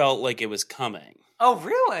almost felt like it was coming. Oh,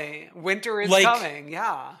 really? Winter is like, coming,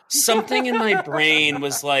 yeah. Something in my brain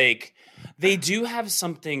was like, they do have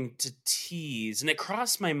something to tease. And it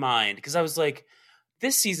crossed my mind because I was like,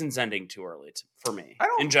 this season's ending too early for me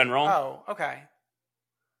in general. Oh, okay.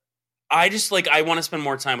 I just like, I want to spend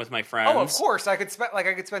more time with my friends. Oh, of course. I could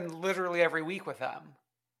spend literally every week with them.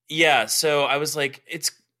 Yeah. So I was like,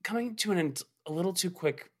 it's coming to an end a little too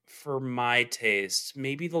quick for my taste.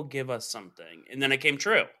 Maybe they'll give us something. And then it came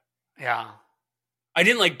true. Yeah. I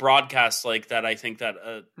didn't like broadcast like that. I think that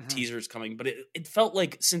a teaser is coming, but it felt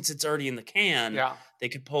like since it's already in the can, they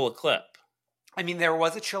could pull a clip. I mean, there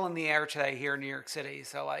was a chill in the air today here in New York City,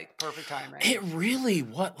 so like perfect timing. It really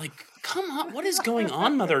come on, what is going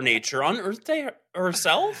on, Mother Nature on Earth Day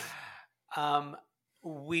herself?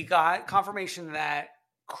 We got confirmation that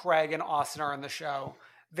Craig and Austin are on the show.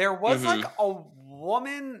 There was like a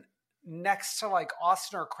woman next to like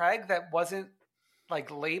Austin or Craig that wasn't like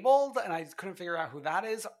labeled, and I couldn't figure out who that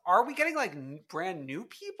is. Are we getting like brand new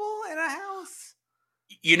people in a house?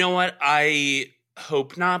 You know what? I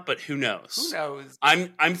hope not, but who knows? Who knows?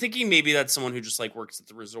 I'm thinking maybe that's someone who just like works at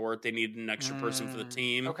the resort. They need an extra person for the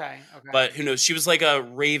team. Okay. But who knows? She was like a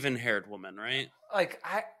raven-haired woman, right? Like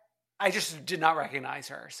I just did not recognize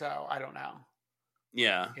her, so I don't know.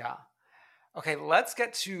 Yeah. Yeah. Okay, let's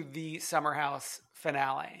get to the Summer House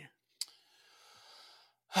finale.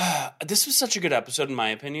 This was such a good episode, in my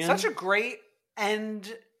opinion. Such a great ending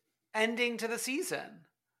to the season.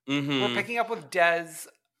 Mm-hmm. We're picking up with Des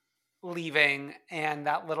leaving and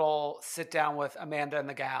that little sit down with Amanda and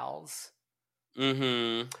the gals.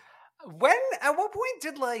 Mm-hmm. At what point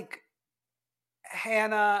did like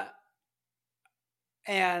Hannah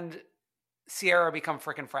and Sierra become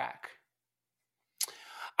frickin' frack?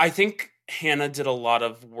 I think Hannah did a lot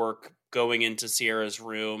of work going into Sierra's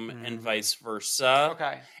room and vice versa.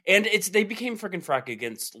 Okay. And they became freaking frack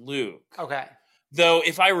against Luke. Okay. Though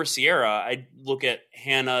if I were Sierra, I'd look at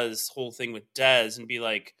Hannah's whole thing with Des and be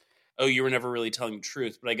like, oh, you were never really telling the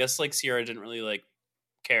truth. But I guess like Sierra didn't really like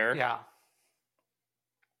care. Yeah.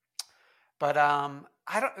 But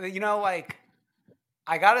I don't, like,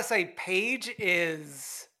 I gotta say, Paige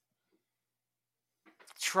is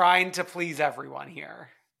trying to please everyone here.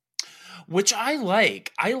 Which I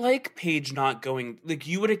like. I like Paige not going, like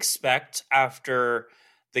you would expect after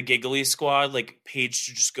the Giggly Squad, like Paige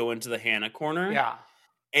to just go into the Hannah corner. Yeah.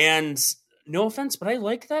 And no offense, but I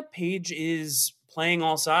like that Paige is playing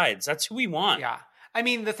all sides. That's who we want. Yeah. I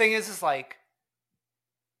mean, the thing is like,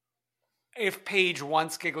 if Paige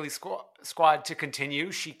wants Giggly Squad to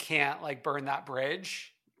continue, she can't like burn that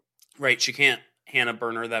bridge. Right. She can't Hannah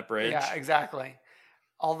burner that bridge. Yeah, exactly.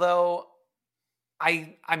 Although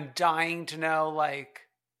I'm dying to know, like,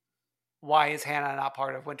 why is Hannah not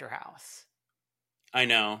part of Winter House? I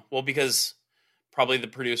know. Well, because probably the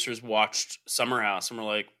producers watched Summer House and were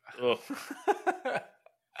like, ugh.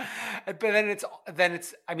 But then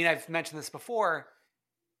it's, I mean, I've mentioned this before.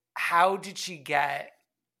 How did she get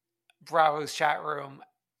Bravo's chat room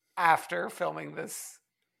after filming this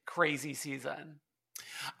crazy season?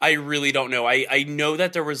 I really don't know. I know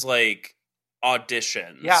that there was like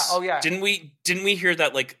auditions. Yeah. Oh yeah. Didn't we hear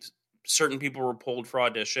that like certain people were pulled for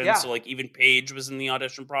auditions? Yeah. So like even Paige was in the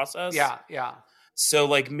audition process. Yeah. Yeah. So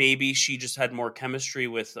like maybe she just had more chemistry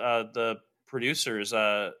with the producers,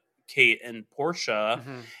 Kate and Portia,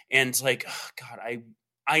 and like, oh, God,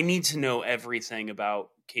 I need to know everything about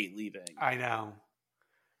Kate leaving. I know.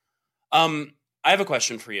 I have a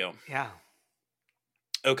question for you. Yeah.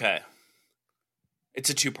 Okay. It's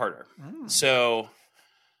a two-parter. So,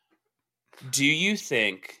 do you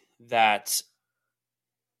think that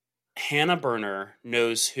Hannah Burner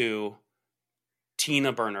knows who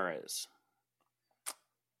Tina Burner is?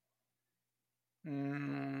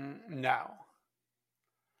 No.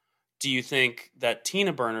 Do you think that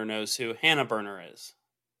Tina Burner knows who Hannah Burner is?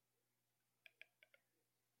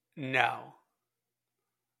 No.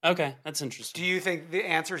 Okay, that's interesting. Do you think the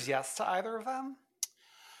answer is yes to either of them?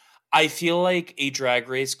 I feel like a Drag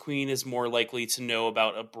Race queen is more likely to know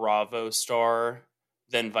about a Bravo star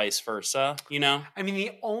than vice versa, you know? I mean,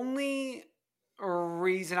 the only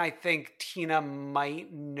reason I think Tina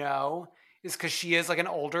might know is because she is like an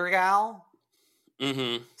older gal.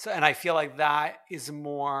 Mm-hmm. So, and I feel like that is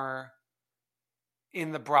more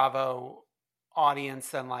in the Bravo audience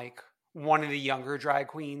than like one of the younger drag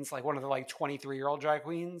queens, like one of the like 23-year-old drag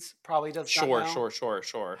queens probably does. Sure.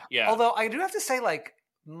 Yeah. Although I do have to say, like,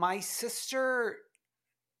 my sister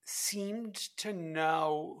seemed to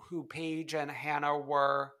know who Paige and Hannah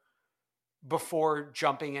were before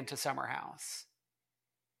jumping into Summer House.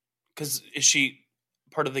 Because is she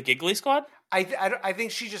part of the Giggly Squad? I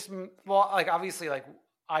think she just, well, like, obviously, like,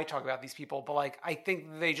 I talk about these people, but, like, I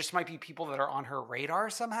think they just might be people that are on her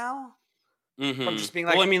radar somehow. Mm-hmm. From just being,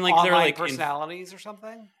 like, well, I mean, like, online they're, like, personalities or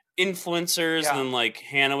something. Influencers, Yeah. and then, like,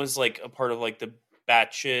 Hannah was, like, a part of, like, the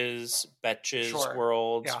Betches Sure.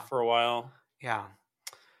 world Yeah. for a while. Yeah.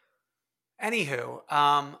 Anywho,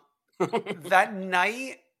 that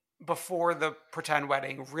night before the pretend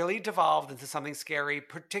wedding really devolved into something scary,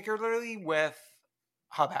 particularly with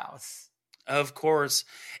Hub House. Of course.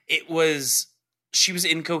 She was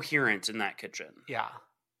incoherent in that kitchen. Yeah.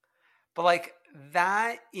 But like,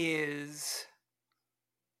 that is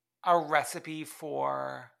a recipe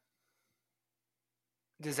for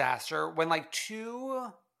disaster when like two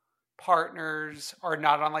partners are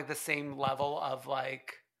not on like the same level of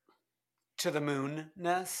like to the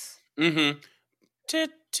moon-ness. Mm-hmm. To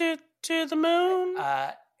the moon.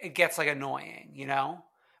 It gets like annoying, you know?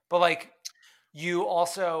 But like you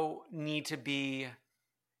also need to be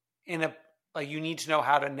you need to know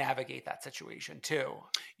how to navigate that situation too.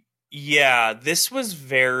 Yeah, this was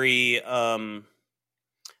very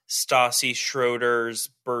Stassi Schroeder's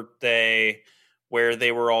birthday, where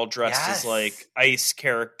they were all dressed as like ice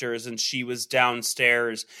characters and she was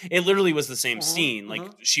downstairs. It literally was the same scene. Like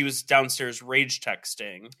she was downstairs rage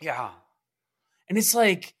texting. Yeah. And it's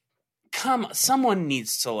like, someone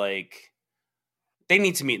needs to they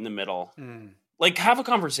need to meet in the middle. Like have a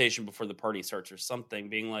conversation before the party starts or something,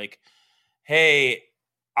 being like, hey,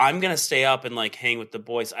 I'm going to stay up and like hang with the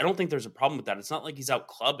boys. I don't think there's a problem with that. It's not like he's out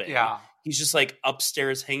clubbing. Yeah. He's just like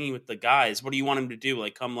upstairs hanging with the guys. What do you want him to do?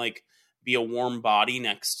 Like come like be a warm body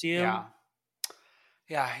next to you? Yeah.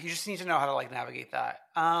 Yeah. You just need to know how to like navigate that.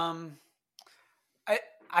 I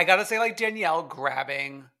gotta say, like Danielle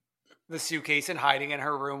grabbing the suitcase and hiding in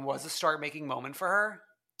her room was a start making moment for her.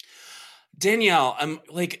 Danielle,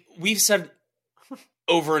 like we've said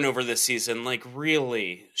over and over this season, like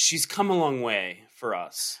really, she's come a long way for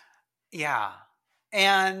us. Yeah.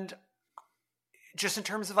 And just in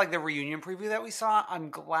terms of like the reunion preview that we saw, I'm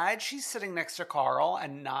glad she's sitting next to Carl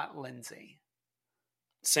and not Lindsay.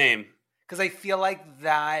 Same. Because I feel like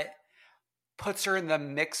that puts her in the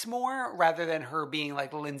mix more rather than her being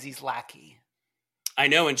like Lindsay's lackey. I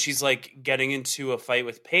know. And she's like getting into a fight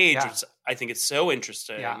with Paige. Yeah. I think it's so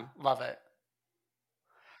interesting. Yeah. Love it.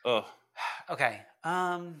 Oh. Okay.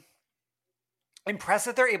 Impressed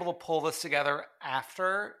that they're able to pull this together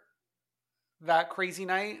after that crazy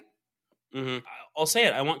night. Mm-hmm. I'll say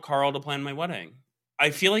it. I want Carl to plan my wedding.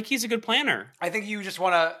 I feel like he's a good planner. I think you just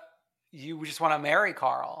want to marry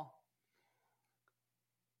Carl.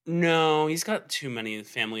 No, he's got too many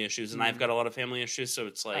family issues, and I've got a lot of family issues, so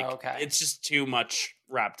it's like, okay. It's just too much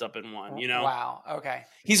wrapped up in one, you know? Wow. Okay.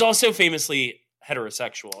 He's also famously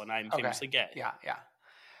heterosexual, and I'm famously gay. Yeah, yeah.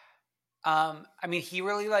 I mean, he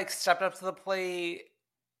really like stepped up to the plate.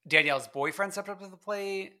 Danielle's boyfriend stepped up to the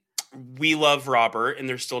plate. We love Robert, and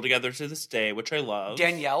they're still together to this day, which I love.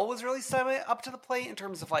 Danielle was really stepping up to the plate in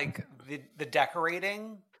terms of like the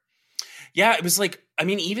decorating. Yeah, it was like, I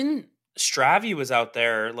mean, even Stravy was out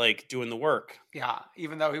there like doing the work. Yeah,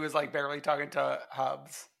 even though he was like barely talking to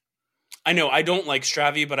Hubs. I know, I don't like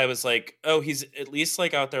Stravy, but I was like, oh, he's at least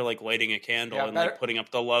like out there like lighting a candle and like putting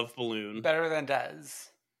up the love balloon. Better than Dez.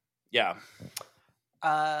 Yeah.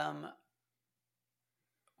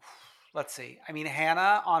 Let's see. I mean,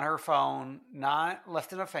 Hannah on her phone, not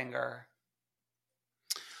lifting a finger.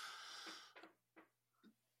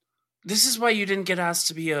 This is why you didn't get asked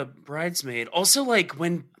to be a bridesmaid. Also, like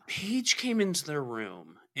when Paige came into their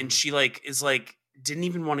room and she like is like didn't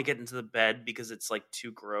even want to get into the bed because it's like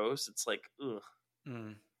too gross. It's like, ugh.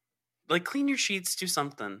 Like clean your sheets, do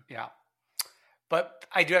something. Yeah. But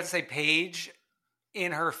I do have to say, Paige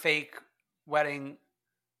in her fake wedding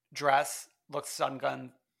dress looks stun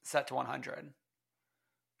gun set to 100.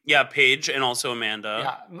 Yeah, Paige and also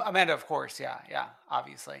Amanda. Yeah, Amanda, of course. Yeah,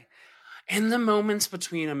 obviously. And the moments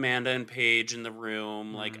between Amanda and Paige in the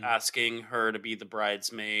room, like asking her to be the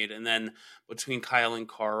bridesmaid, and then between Kyle and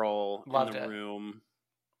Carl in the room.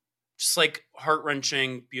 Just like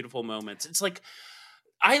heart-wrenching, beautiful moments. It's like,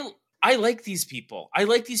 I like these people. I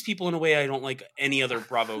like these people in a way I don't like any other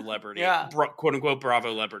Bravo celebrity. Yeah. Quote-unquote Bravo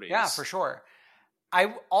celebrities. Yeah, for sure.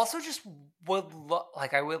 I also just would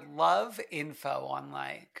I would love info on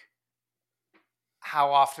like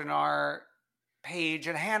how often are Paige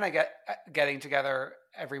and Hannah getting together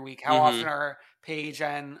every week? How often are Paige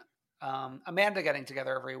and Amanda getting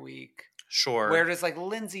together every week? Sure. Where does like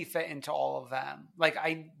Lindsay fit into all of them? Like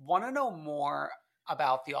I want to know more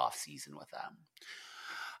about the off season with them.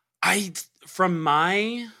 From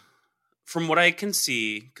what I can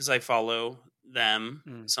see, because I follow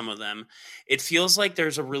them, some of them, it feels like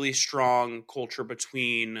there's a really strong culture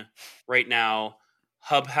between right now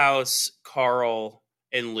Hubhouse, Carl,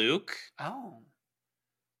 and Luke. Oh.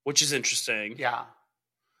 Which is interesting. Yeah.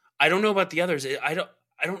 I don't know about the others. I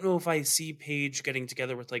don't know if I see Paige getting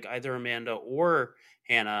together with like either Amanda or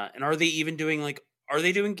Hannah. And are they even doing are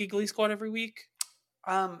they doing Giggly Squad every week?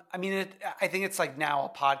 I mean, I think it's like now a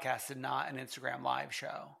podcast and not an Instagram live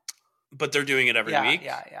show. But they're doing it every week?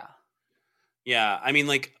 Yeah. Yeah. I mean,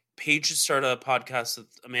 like, Paige should start a podcast with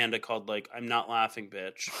Amanda called, like, I'm Not Laughing,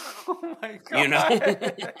 Bitch. Oh, my God. You know?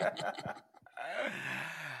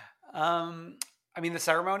 I mean, the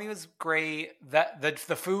ceremony was great.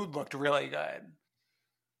 The food looked really good.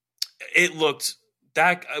 It looked...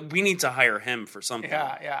 we need to hire him for something.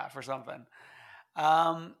 Yeah, for something.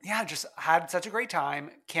 Just had such a great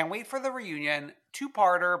time. Can't wait for the reunion.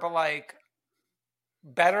 Two-parter, but, like,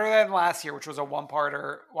 Better than last year, which was a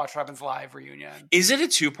one-parter Watch What Happens Live reunion. Is it a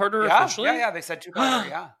two-parter Yeah, officially? yeah. They said two-parter,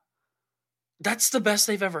 yeah. That's the best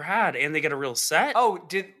they've ever had, and they get a real set. Oh,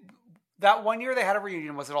 did that one year they had a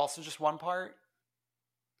reunion, was it also just one part?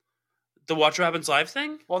 The Watch What Happens Live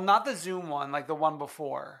thing? Well, not the Zoom one, like the one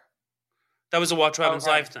before. That was a Watch What Happens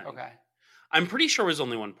Live thing. Okay. I'm pretty sure it was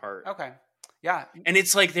only one part. Okay. Yeah. And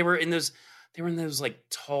it's like they were in those like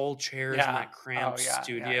tall chairs in Yeah. that cramped Oh, yeah,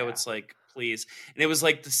 studio. yeah. It's like, please. And it was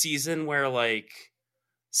like the season where like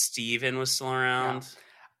Steven was still around.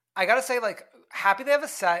 I gotta say, like, happy they have a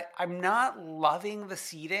set. I'm not loving the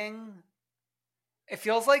seating. It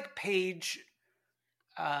feels like Paige,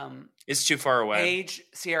 It's too far away. Paige,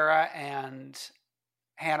 Sierra, and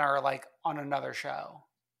Hannah are like on another show.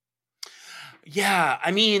 Yeah,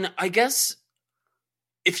 I mean, I guess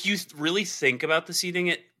if you really think about the seating,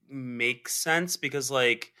 it makes sense because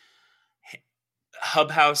like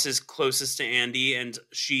Hub House is closest to Andy, and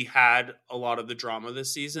she had a lot of the drama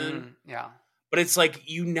this season. Yeah. But it's like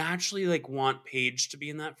you naturally like want Paige to be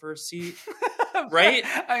in that first seat, right?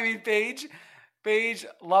 I mean, Paige,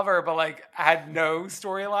 love her, but like had no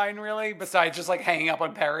storyline really besides just like hanging up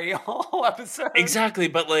on Perry all episode. Exactly,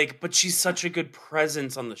 but she's such a good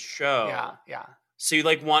presence on the show. Yeah, yeah. So you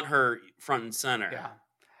like want her front and center. Yeah.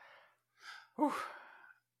 Whew.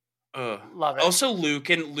 Love it. Also, Luke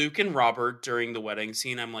and Robert during the wedding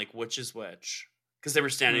scene, I'm like, which is which? Because they were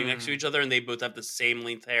standing next to each other and they both have the same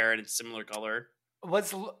length hair and it's similar color.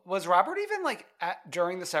 Was Robert even like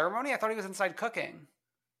during the ceremony? I thought he was inside cooking.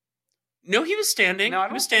 No, he was standing. No, I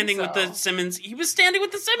He was standing with the Simmons. He was standing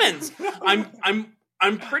with the Simmons.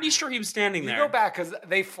 I'm pretty sure he was standing there. You go back because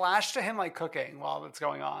they flash to him like cooking while it's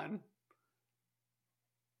going on.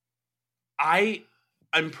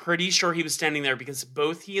 I'm pretty sure he was standing there because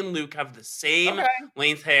both he and Luke have the same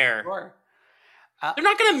length hair. Sure. They're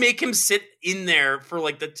not going to make him sit in there for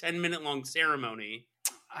like the 10-minute long ceremony.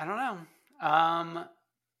 I don't know.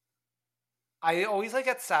 I always like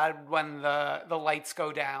get sad when the lights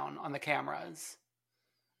go down on the cameras.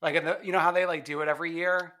 Like, you know how they like do it every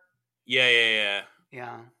year? Yeah.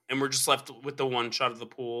 Yeah. And we're just left with the one shot of the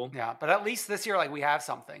pool. Yeah, but at least this year, like, we have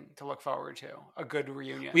something to look forward to. A good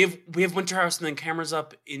reunion. We have Winter House and then cameras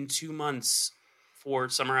up in 2 months for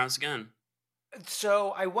Summer House again.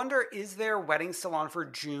 So I wonder, is their wedding still on for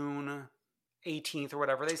June 18th or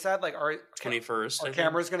whatever they said? Like, 21st. Are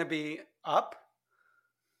cameras going to be up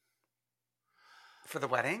for the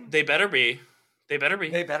wedding? They better be. They better be.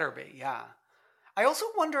 They better be, yeah. I also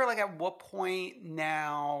wonder, like, at what point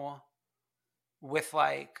now with,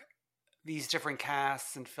 like, these different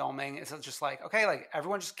casts and filming, is it just like, okay, like,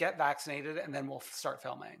 everyone just get vaccinated and then we'll start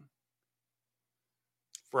filming?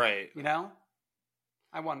 Right. You know?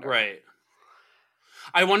 I wonder. Right.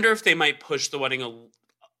 I wonder if they might push the wedding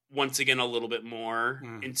once again a little bit more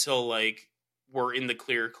until, like, we're in the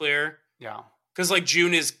clear. Yeah. Because, like,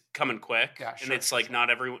 June is coming quick. Yeah, sure, and it's like not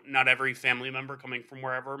every family member coming from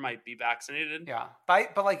wherever might be vaccinated. Yeah.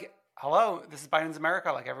 But like, hello, this is Biden's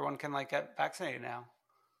America. Like, everyone can, like, get vaccinated now.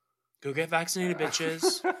 Go get vaccinated,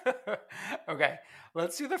 bitches. Okay.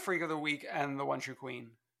 Let's do the Freak of the Week and the One True Queen.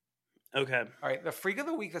 Okay. All right. The Freak of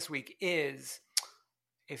the Week this week is,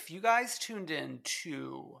 if you guys tuned in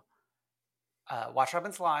to Watch What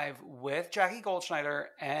Happens Live with Jackie Goldschneider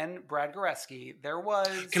and Brad Goreski, there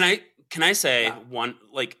was... Can I say one,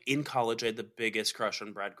 like, in college I had the biggest crush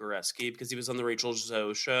on Brad Goreski because he was on the Rachel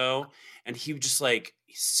Zoe show and he just, like,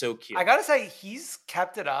 he's so cute. I gotta say, he's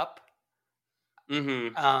kept it up.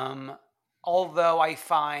 Mm-hmm. Although I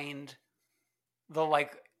find the,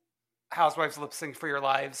 like, Housewives lip sync for your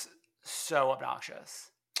lives so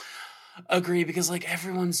obnoxious. Agree, because, like,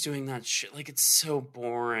 everyone's doing that shit. Like, it's so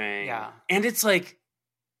boring. Yeah. And it's, like,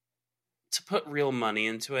 to put real money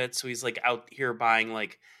into it, so he's, like, out here buying,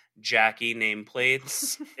 like, Jackie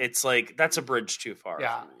nameplates. It's, like, that's a bridge too far.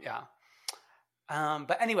 Yeah, yeah.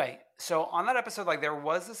 But anyway, so on that episode, like, there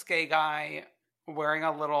was this gay guy wearing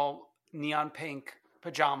a little neon pink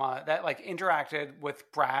pajama that, like, interacted with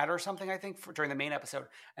Brad or something, I think, during the main episode.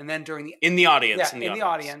 And then during the... In the audience. Yeah, in the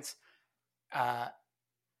audience.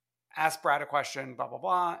 Asked Brad a question, blah, blah,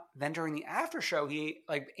 blah. Then during the after show,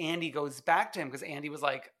 Andy goes back to him because Andy was,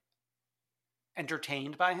 like,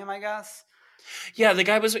 entertained by him, I guess. Yeah, the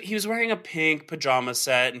guy he was wearing a pink pajama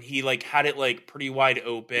set and he, like, had it, like, pretty wide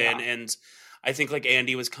open. Yeah. And I think, like,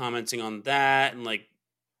 Andy was commenting on that and, like,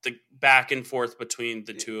 the back and forth between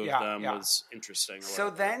the two of them was interesting. So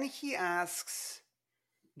then he asks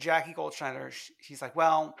Jackie Goldschneider, he's like,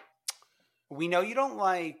 well, we know you don't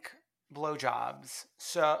like blowjobs,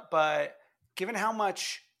 but given how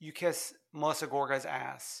much you kiss Melissa Gorga's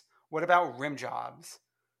ass, what about rim jobs?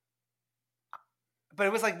 but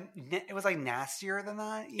it was like nastier than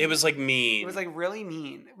that. It was like mean. It was like really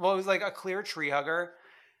mean. Well, it was like a clear tree hugger.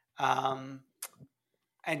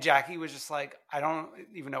 And Jackie was just like, I don't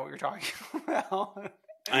even know what you're talking about.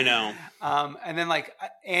 I know. And then like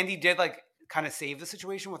Andy did like kind of save the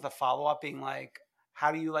situation with a follow-up being like,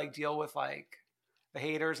 how do you like deal with like the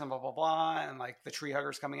haters and blah, blah, blah. And like the tree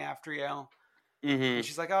huggers coming after you. Mm-hmm. And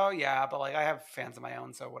she's like, oh yeah, but like I have fans of my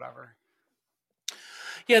own, so whatever.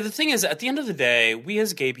 Yeah, the thing is, at the end of the day, we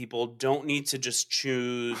as gay people don't need to just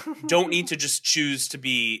choose to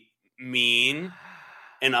be mean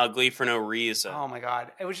and ugly for no reason. Oh my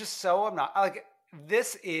God. It was just so obnoxious. Like,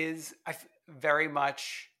 this is very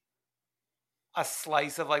much a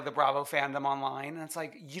slice of like the Bravo fandom online. And it's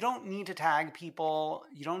like, you don't need to tag people.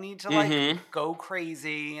 You don't need to like go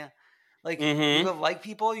crazy. Like, you could like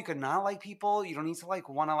people, you could not like people. You don't need to like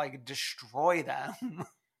want to like destroy them.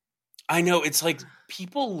 I know. It's like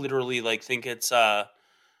people literally like think it's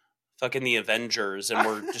fucking the Avengers and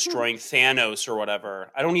we're destroying Thanos or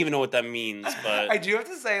whatever. I don't even know what that means, but I do have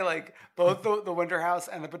to say, like, both the Winter House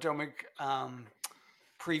and the Potomac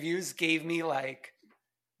previews gave me like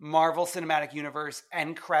Marvel Cinematic Universe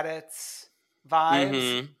end credits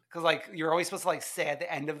vibes. Because like you're always supposed to like say at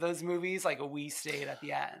the end of those movies, like we stayed at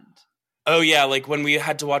the end. Oh yeah, like when we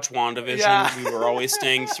had to watch WandaVision, we were always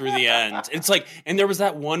staying through the end. It's like, and there was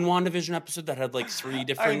that one WandaVision episode that had like 3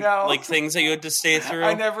 different like things that you had to stay through.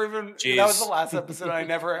 I never even. Jeez. That was the last episode.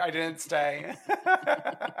 I didn't stay.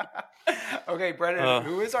 Okay, Brennan,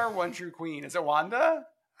 who is our one true queen? Is it Wanda?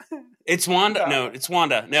 It's Wanda. No, it's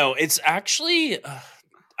Wanda. No, it's actually.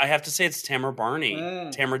 I have to say it's Tamara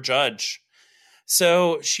Barney, Tamara Judge.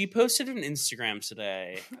 So she posted an Instagram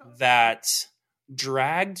today that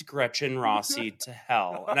dragged Gretchen Rossi to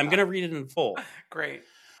hell. And I'm going to read it in full. Great.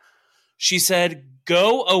 She said,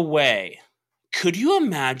 "Go away. Could you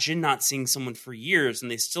imagine not seeing someone for years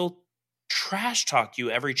and they still trash talk you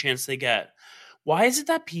every chance they get? Why is it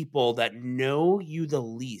that people that know you the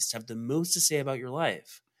least have the most to say about your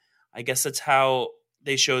life? I guess that's how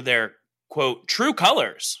they show their, quote, true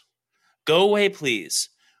colors. Go away, please.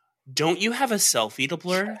 Don't you have a selfie to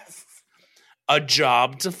blur? Yes. A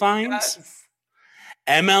job to find? Yes.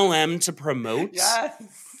 MLM to promote? Yes.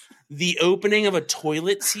 The opening of a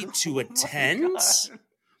toilet seat to attend?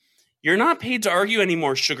 You're not paid to argue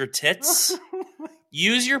anymore, sugar tits.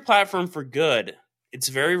 Use your platform for good. It's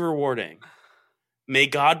very rewarding. May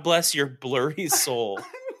God bless your blurry soul."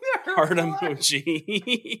 Heart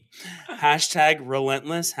emoji. Hashtag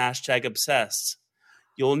relentless. Hashtag obsessed.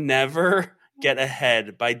 You'll never get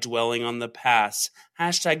ahead by dwelling on the past.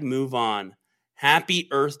 Hashtag move on. Happy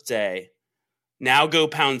Earth Day. Now go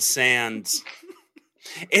pound sand.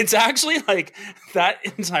 It's actually like that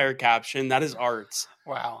entire caption. That is art.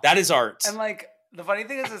 Wow. That is art. And like the funny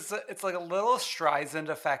thing is it's like a little Streisand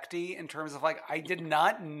effecty in terms of like I did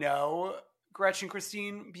not know Gretchen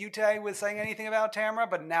Christine Butte was saying anything about Tamara,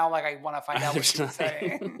 but now like I want to find out what she's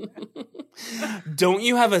saying. Don't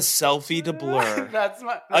you have a selfie to blur? That's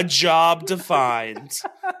a job to find.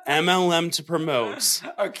 MLM to promote.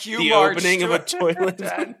 A Q the march opening to of a toilet.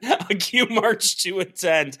 A Q march to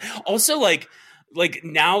attend. Also, like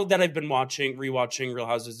now that I've been rewatching Real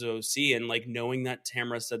Housewives of OC and like knowing that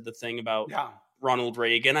Tamara said the thing about Ronald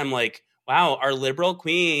Reagan, I'm like, wow, our liberal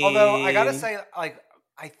queen. Although I gotta say, like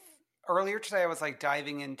earlier today, I was like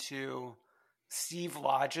diving into Steve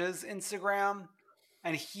Lodge's Instagram,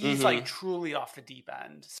 and he's like truly off the deep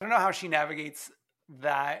end. So I don't know how she navigates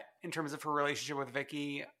that in terms of her relationship with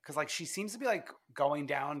Vicky, because like she seems to be like going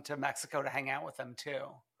down to Mexico to hang out with them too.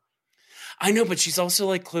 I know, but she's also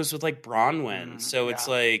like close with like Bronwyn, so it's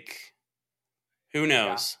like, who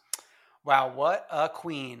knows? Yeah. Wow, what a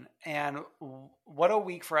queen, and what a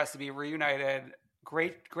week for us to be reunited.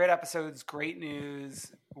 Great episodes, great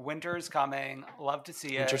news. Winter's coming. Love to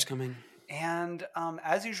see it. Winter's coming. And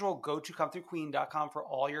as usual, go to comethroughqueen.com for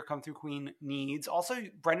all your Come Through Queen needs. Also,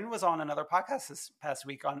 Brendan was on another podcast this past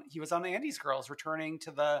week. He was on Andy's Girls, returning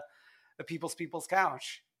to the People's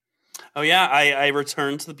Couch. Oh yeah, I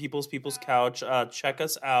returned to the People's Couch. Check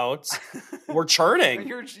us out. We're charting.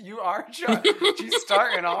 You are charting. She's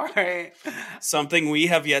starting, all right. Something we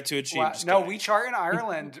have yet to achieve. Wow. No, we chart in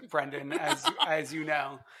Ireland, Brendan, as you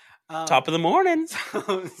know. Top of the morning.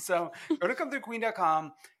 So go to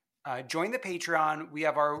comethroughqueen.com. Join the Patreon. We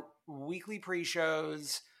have our weekly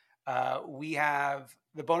pre-shows. We have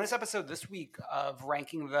the bonus episode this week of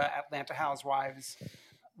ranking the Atlanta Housewives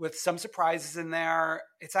with some surprises in there.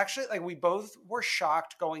 It's actually like we both were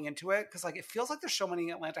shocked going into it because like it feels like there's so many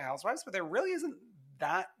Atlanta Housewives, but there really isn't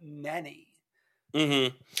that many.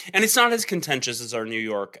 Mm-hmm. And it's not as contentious as our New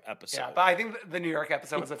York episode. Yeah, but I think the New York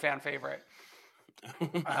episode was a fan favorite.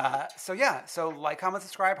 So like, comment,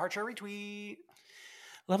 subscribe, heart, share, retweet.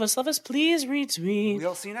 Love us, please retweet.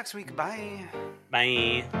 We'll see you next week. Bye.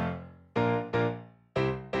 Bye.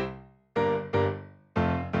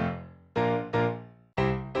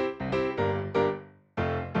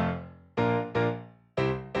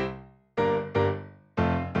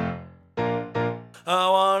 I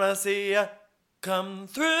wanna see ya come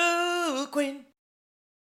through, Queen.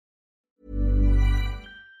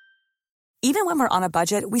 Even when we're on a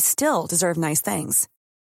budget, we still deserve nice things.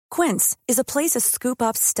 Quince is a place to scoop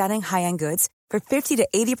up stunning high-end goods for 50 to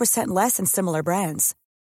 80% less than similar brands.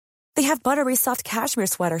 They have buttery soft cashmere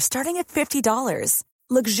sweaters starting at $50,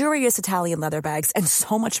 luxurious Italian leather bags, and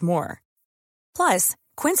so much more. Plus,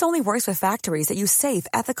 Quince only works with factories that use safe,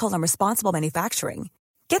 ethical, and responsible manufacturing.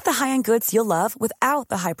 Get the high-end goods you'll love without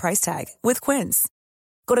the high price tag with Quince.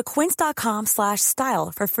 Go to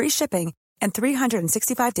quince.com/style for free shipping and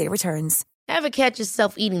 365-day returns. Ever catch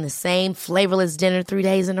yourself eating the same flavorless dinner 3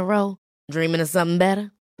 days in a row? Dreaming of something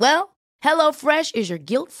better? Well, HelloFresh is your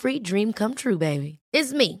guilt-free dream come true, baby.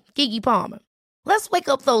 It's me, Keke Palmer. Let's wake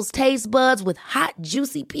up those taste buds with hot,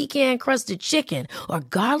 juicy pecan-crusted chicken or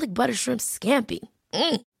garlic butter shrimp scampi.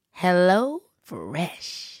 Hello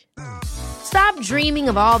Fresh. Stop dreaming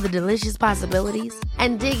of all the delicious possibilities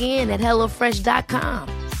and dig in at HelloFresh.com.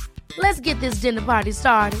 Let's get this dinner party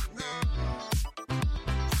started.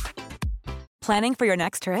 Planning for your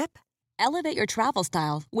next trip? Elevate your travel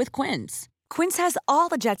style with Quince. Quince has all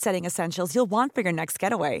the jet-setting essentials you'll want for your next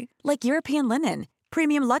getaway, like European linen,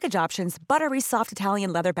 premium luggage options, buttery soft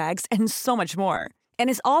Italian leather bags, and so much more. And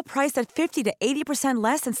is all priced at 50 to 80%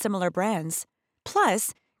 less than similar brands.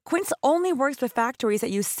 Plus, Quince only works with factories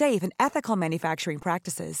that use safe and ethical manufacturing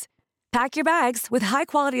practices. Pack your bags with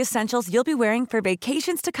high-quality essentials you'll be wearing for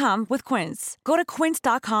vacations to come with Quince. Go to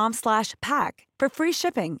quince.com/pack for free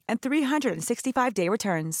shipping and 365-day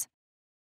returns.